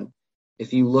now on,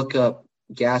 if you look up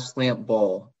Gaslamp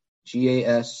Ball,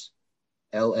 GASLAMP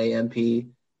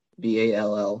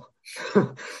BALL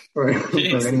for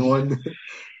anyone.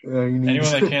 Anyone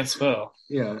that can't spell.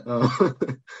 Yeah.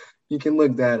 You can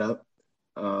look that up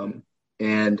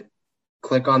and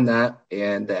click on that,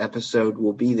 and the episode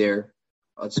will be there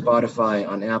on Spotify,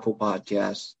 on Apple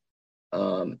Podcasts,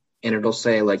 and it'll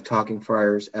say Talking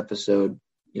Friars episode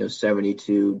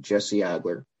 72, Jesse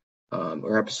Agler,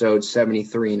 or episode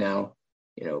 73 now,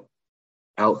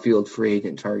 outfield free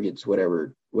agent targets,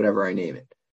 whatever I name it.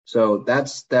 So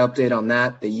that's the update on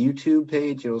that. The YouTube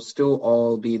page, it'll still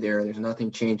all be there. There's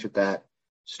nothing changed with that.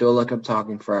 Still look up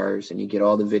Talking Friars, and you get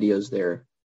all the videos there.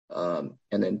 And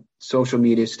then social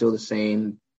media is still the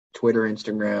same. Twitter,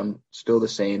 Instagram, still the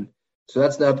same. So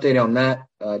that's the update on that.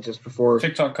 Just before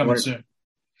TikTok coming soon.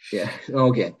 Yeah.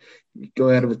 Okay. Go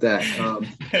ahead with that.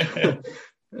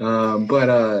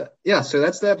 So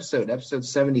that's the episode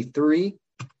 73.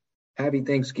 Happy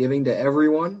Thanksgiving to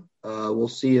everyone. We'll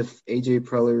see if AJ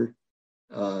Preller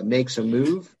makes a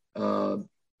move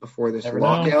before this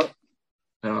lockout.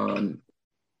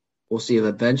 We'll see if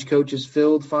a bench coach is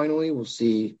filled finally. We'll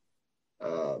see.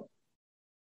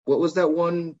 What was that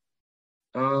one?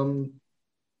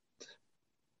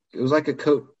 It was like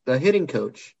the hitting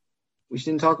coach. We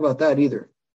didn't talk about that either.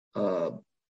 Berdar,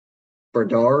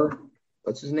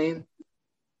 what's his name?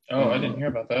 Oh, I didn't hear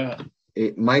about that.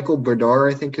 Michael Berdar,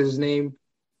 I think is his name.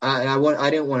 I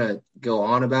didn't want to go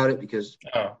on about it because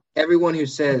everyone who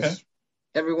says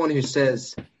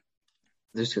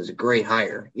this is a great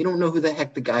hire, you don't know who the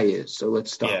heck the guy is. So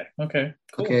let's stop. Yeah. Okay.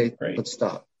 Cool. Okay. Great. Let's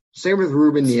stop. Same with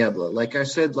Ruben Niebla. Like I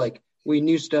said, we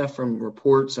knew stuff from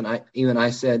reports, and I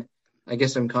said, I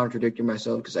guess I'm contradicting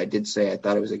myself because I did say I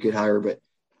thought it was a good hire, but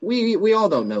we all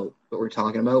don't know what we're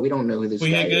talking about. We don't know who this guy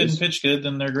is. We hit good and pitch good,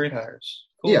 then they're great hires.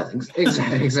 Cool. Yeah,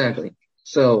 exactly.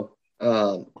 So,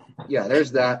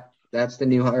 there's that. That's the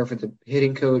new hire for the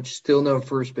hitting coach. Still no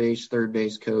first base, third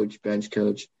base coach, bench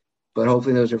coach, but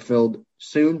hopefully those are filled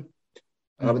soon.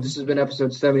 But this has been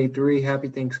episode 73. Happy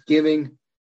Thanksgiving.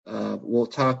 We'll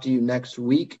talk to you next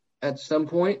week at some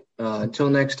point. Until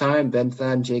next time, Ben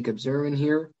Thad and Jacob Zimmerman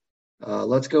here.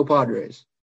 Let's go Padres.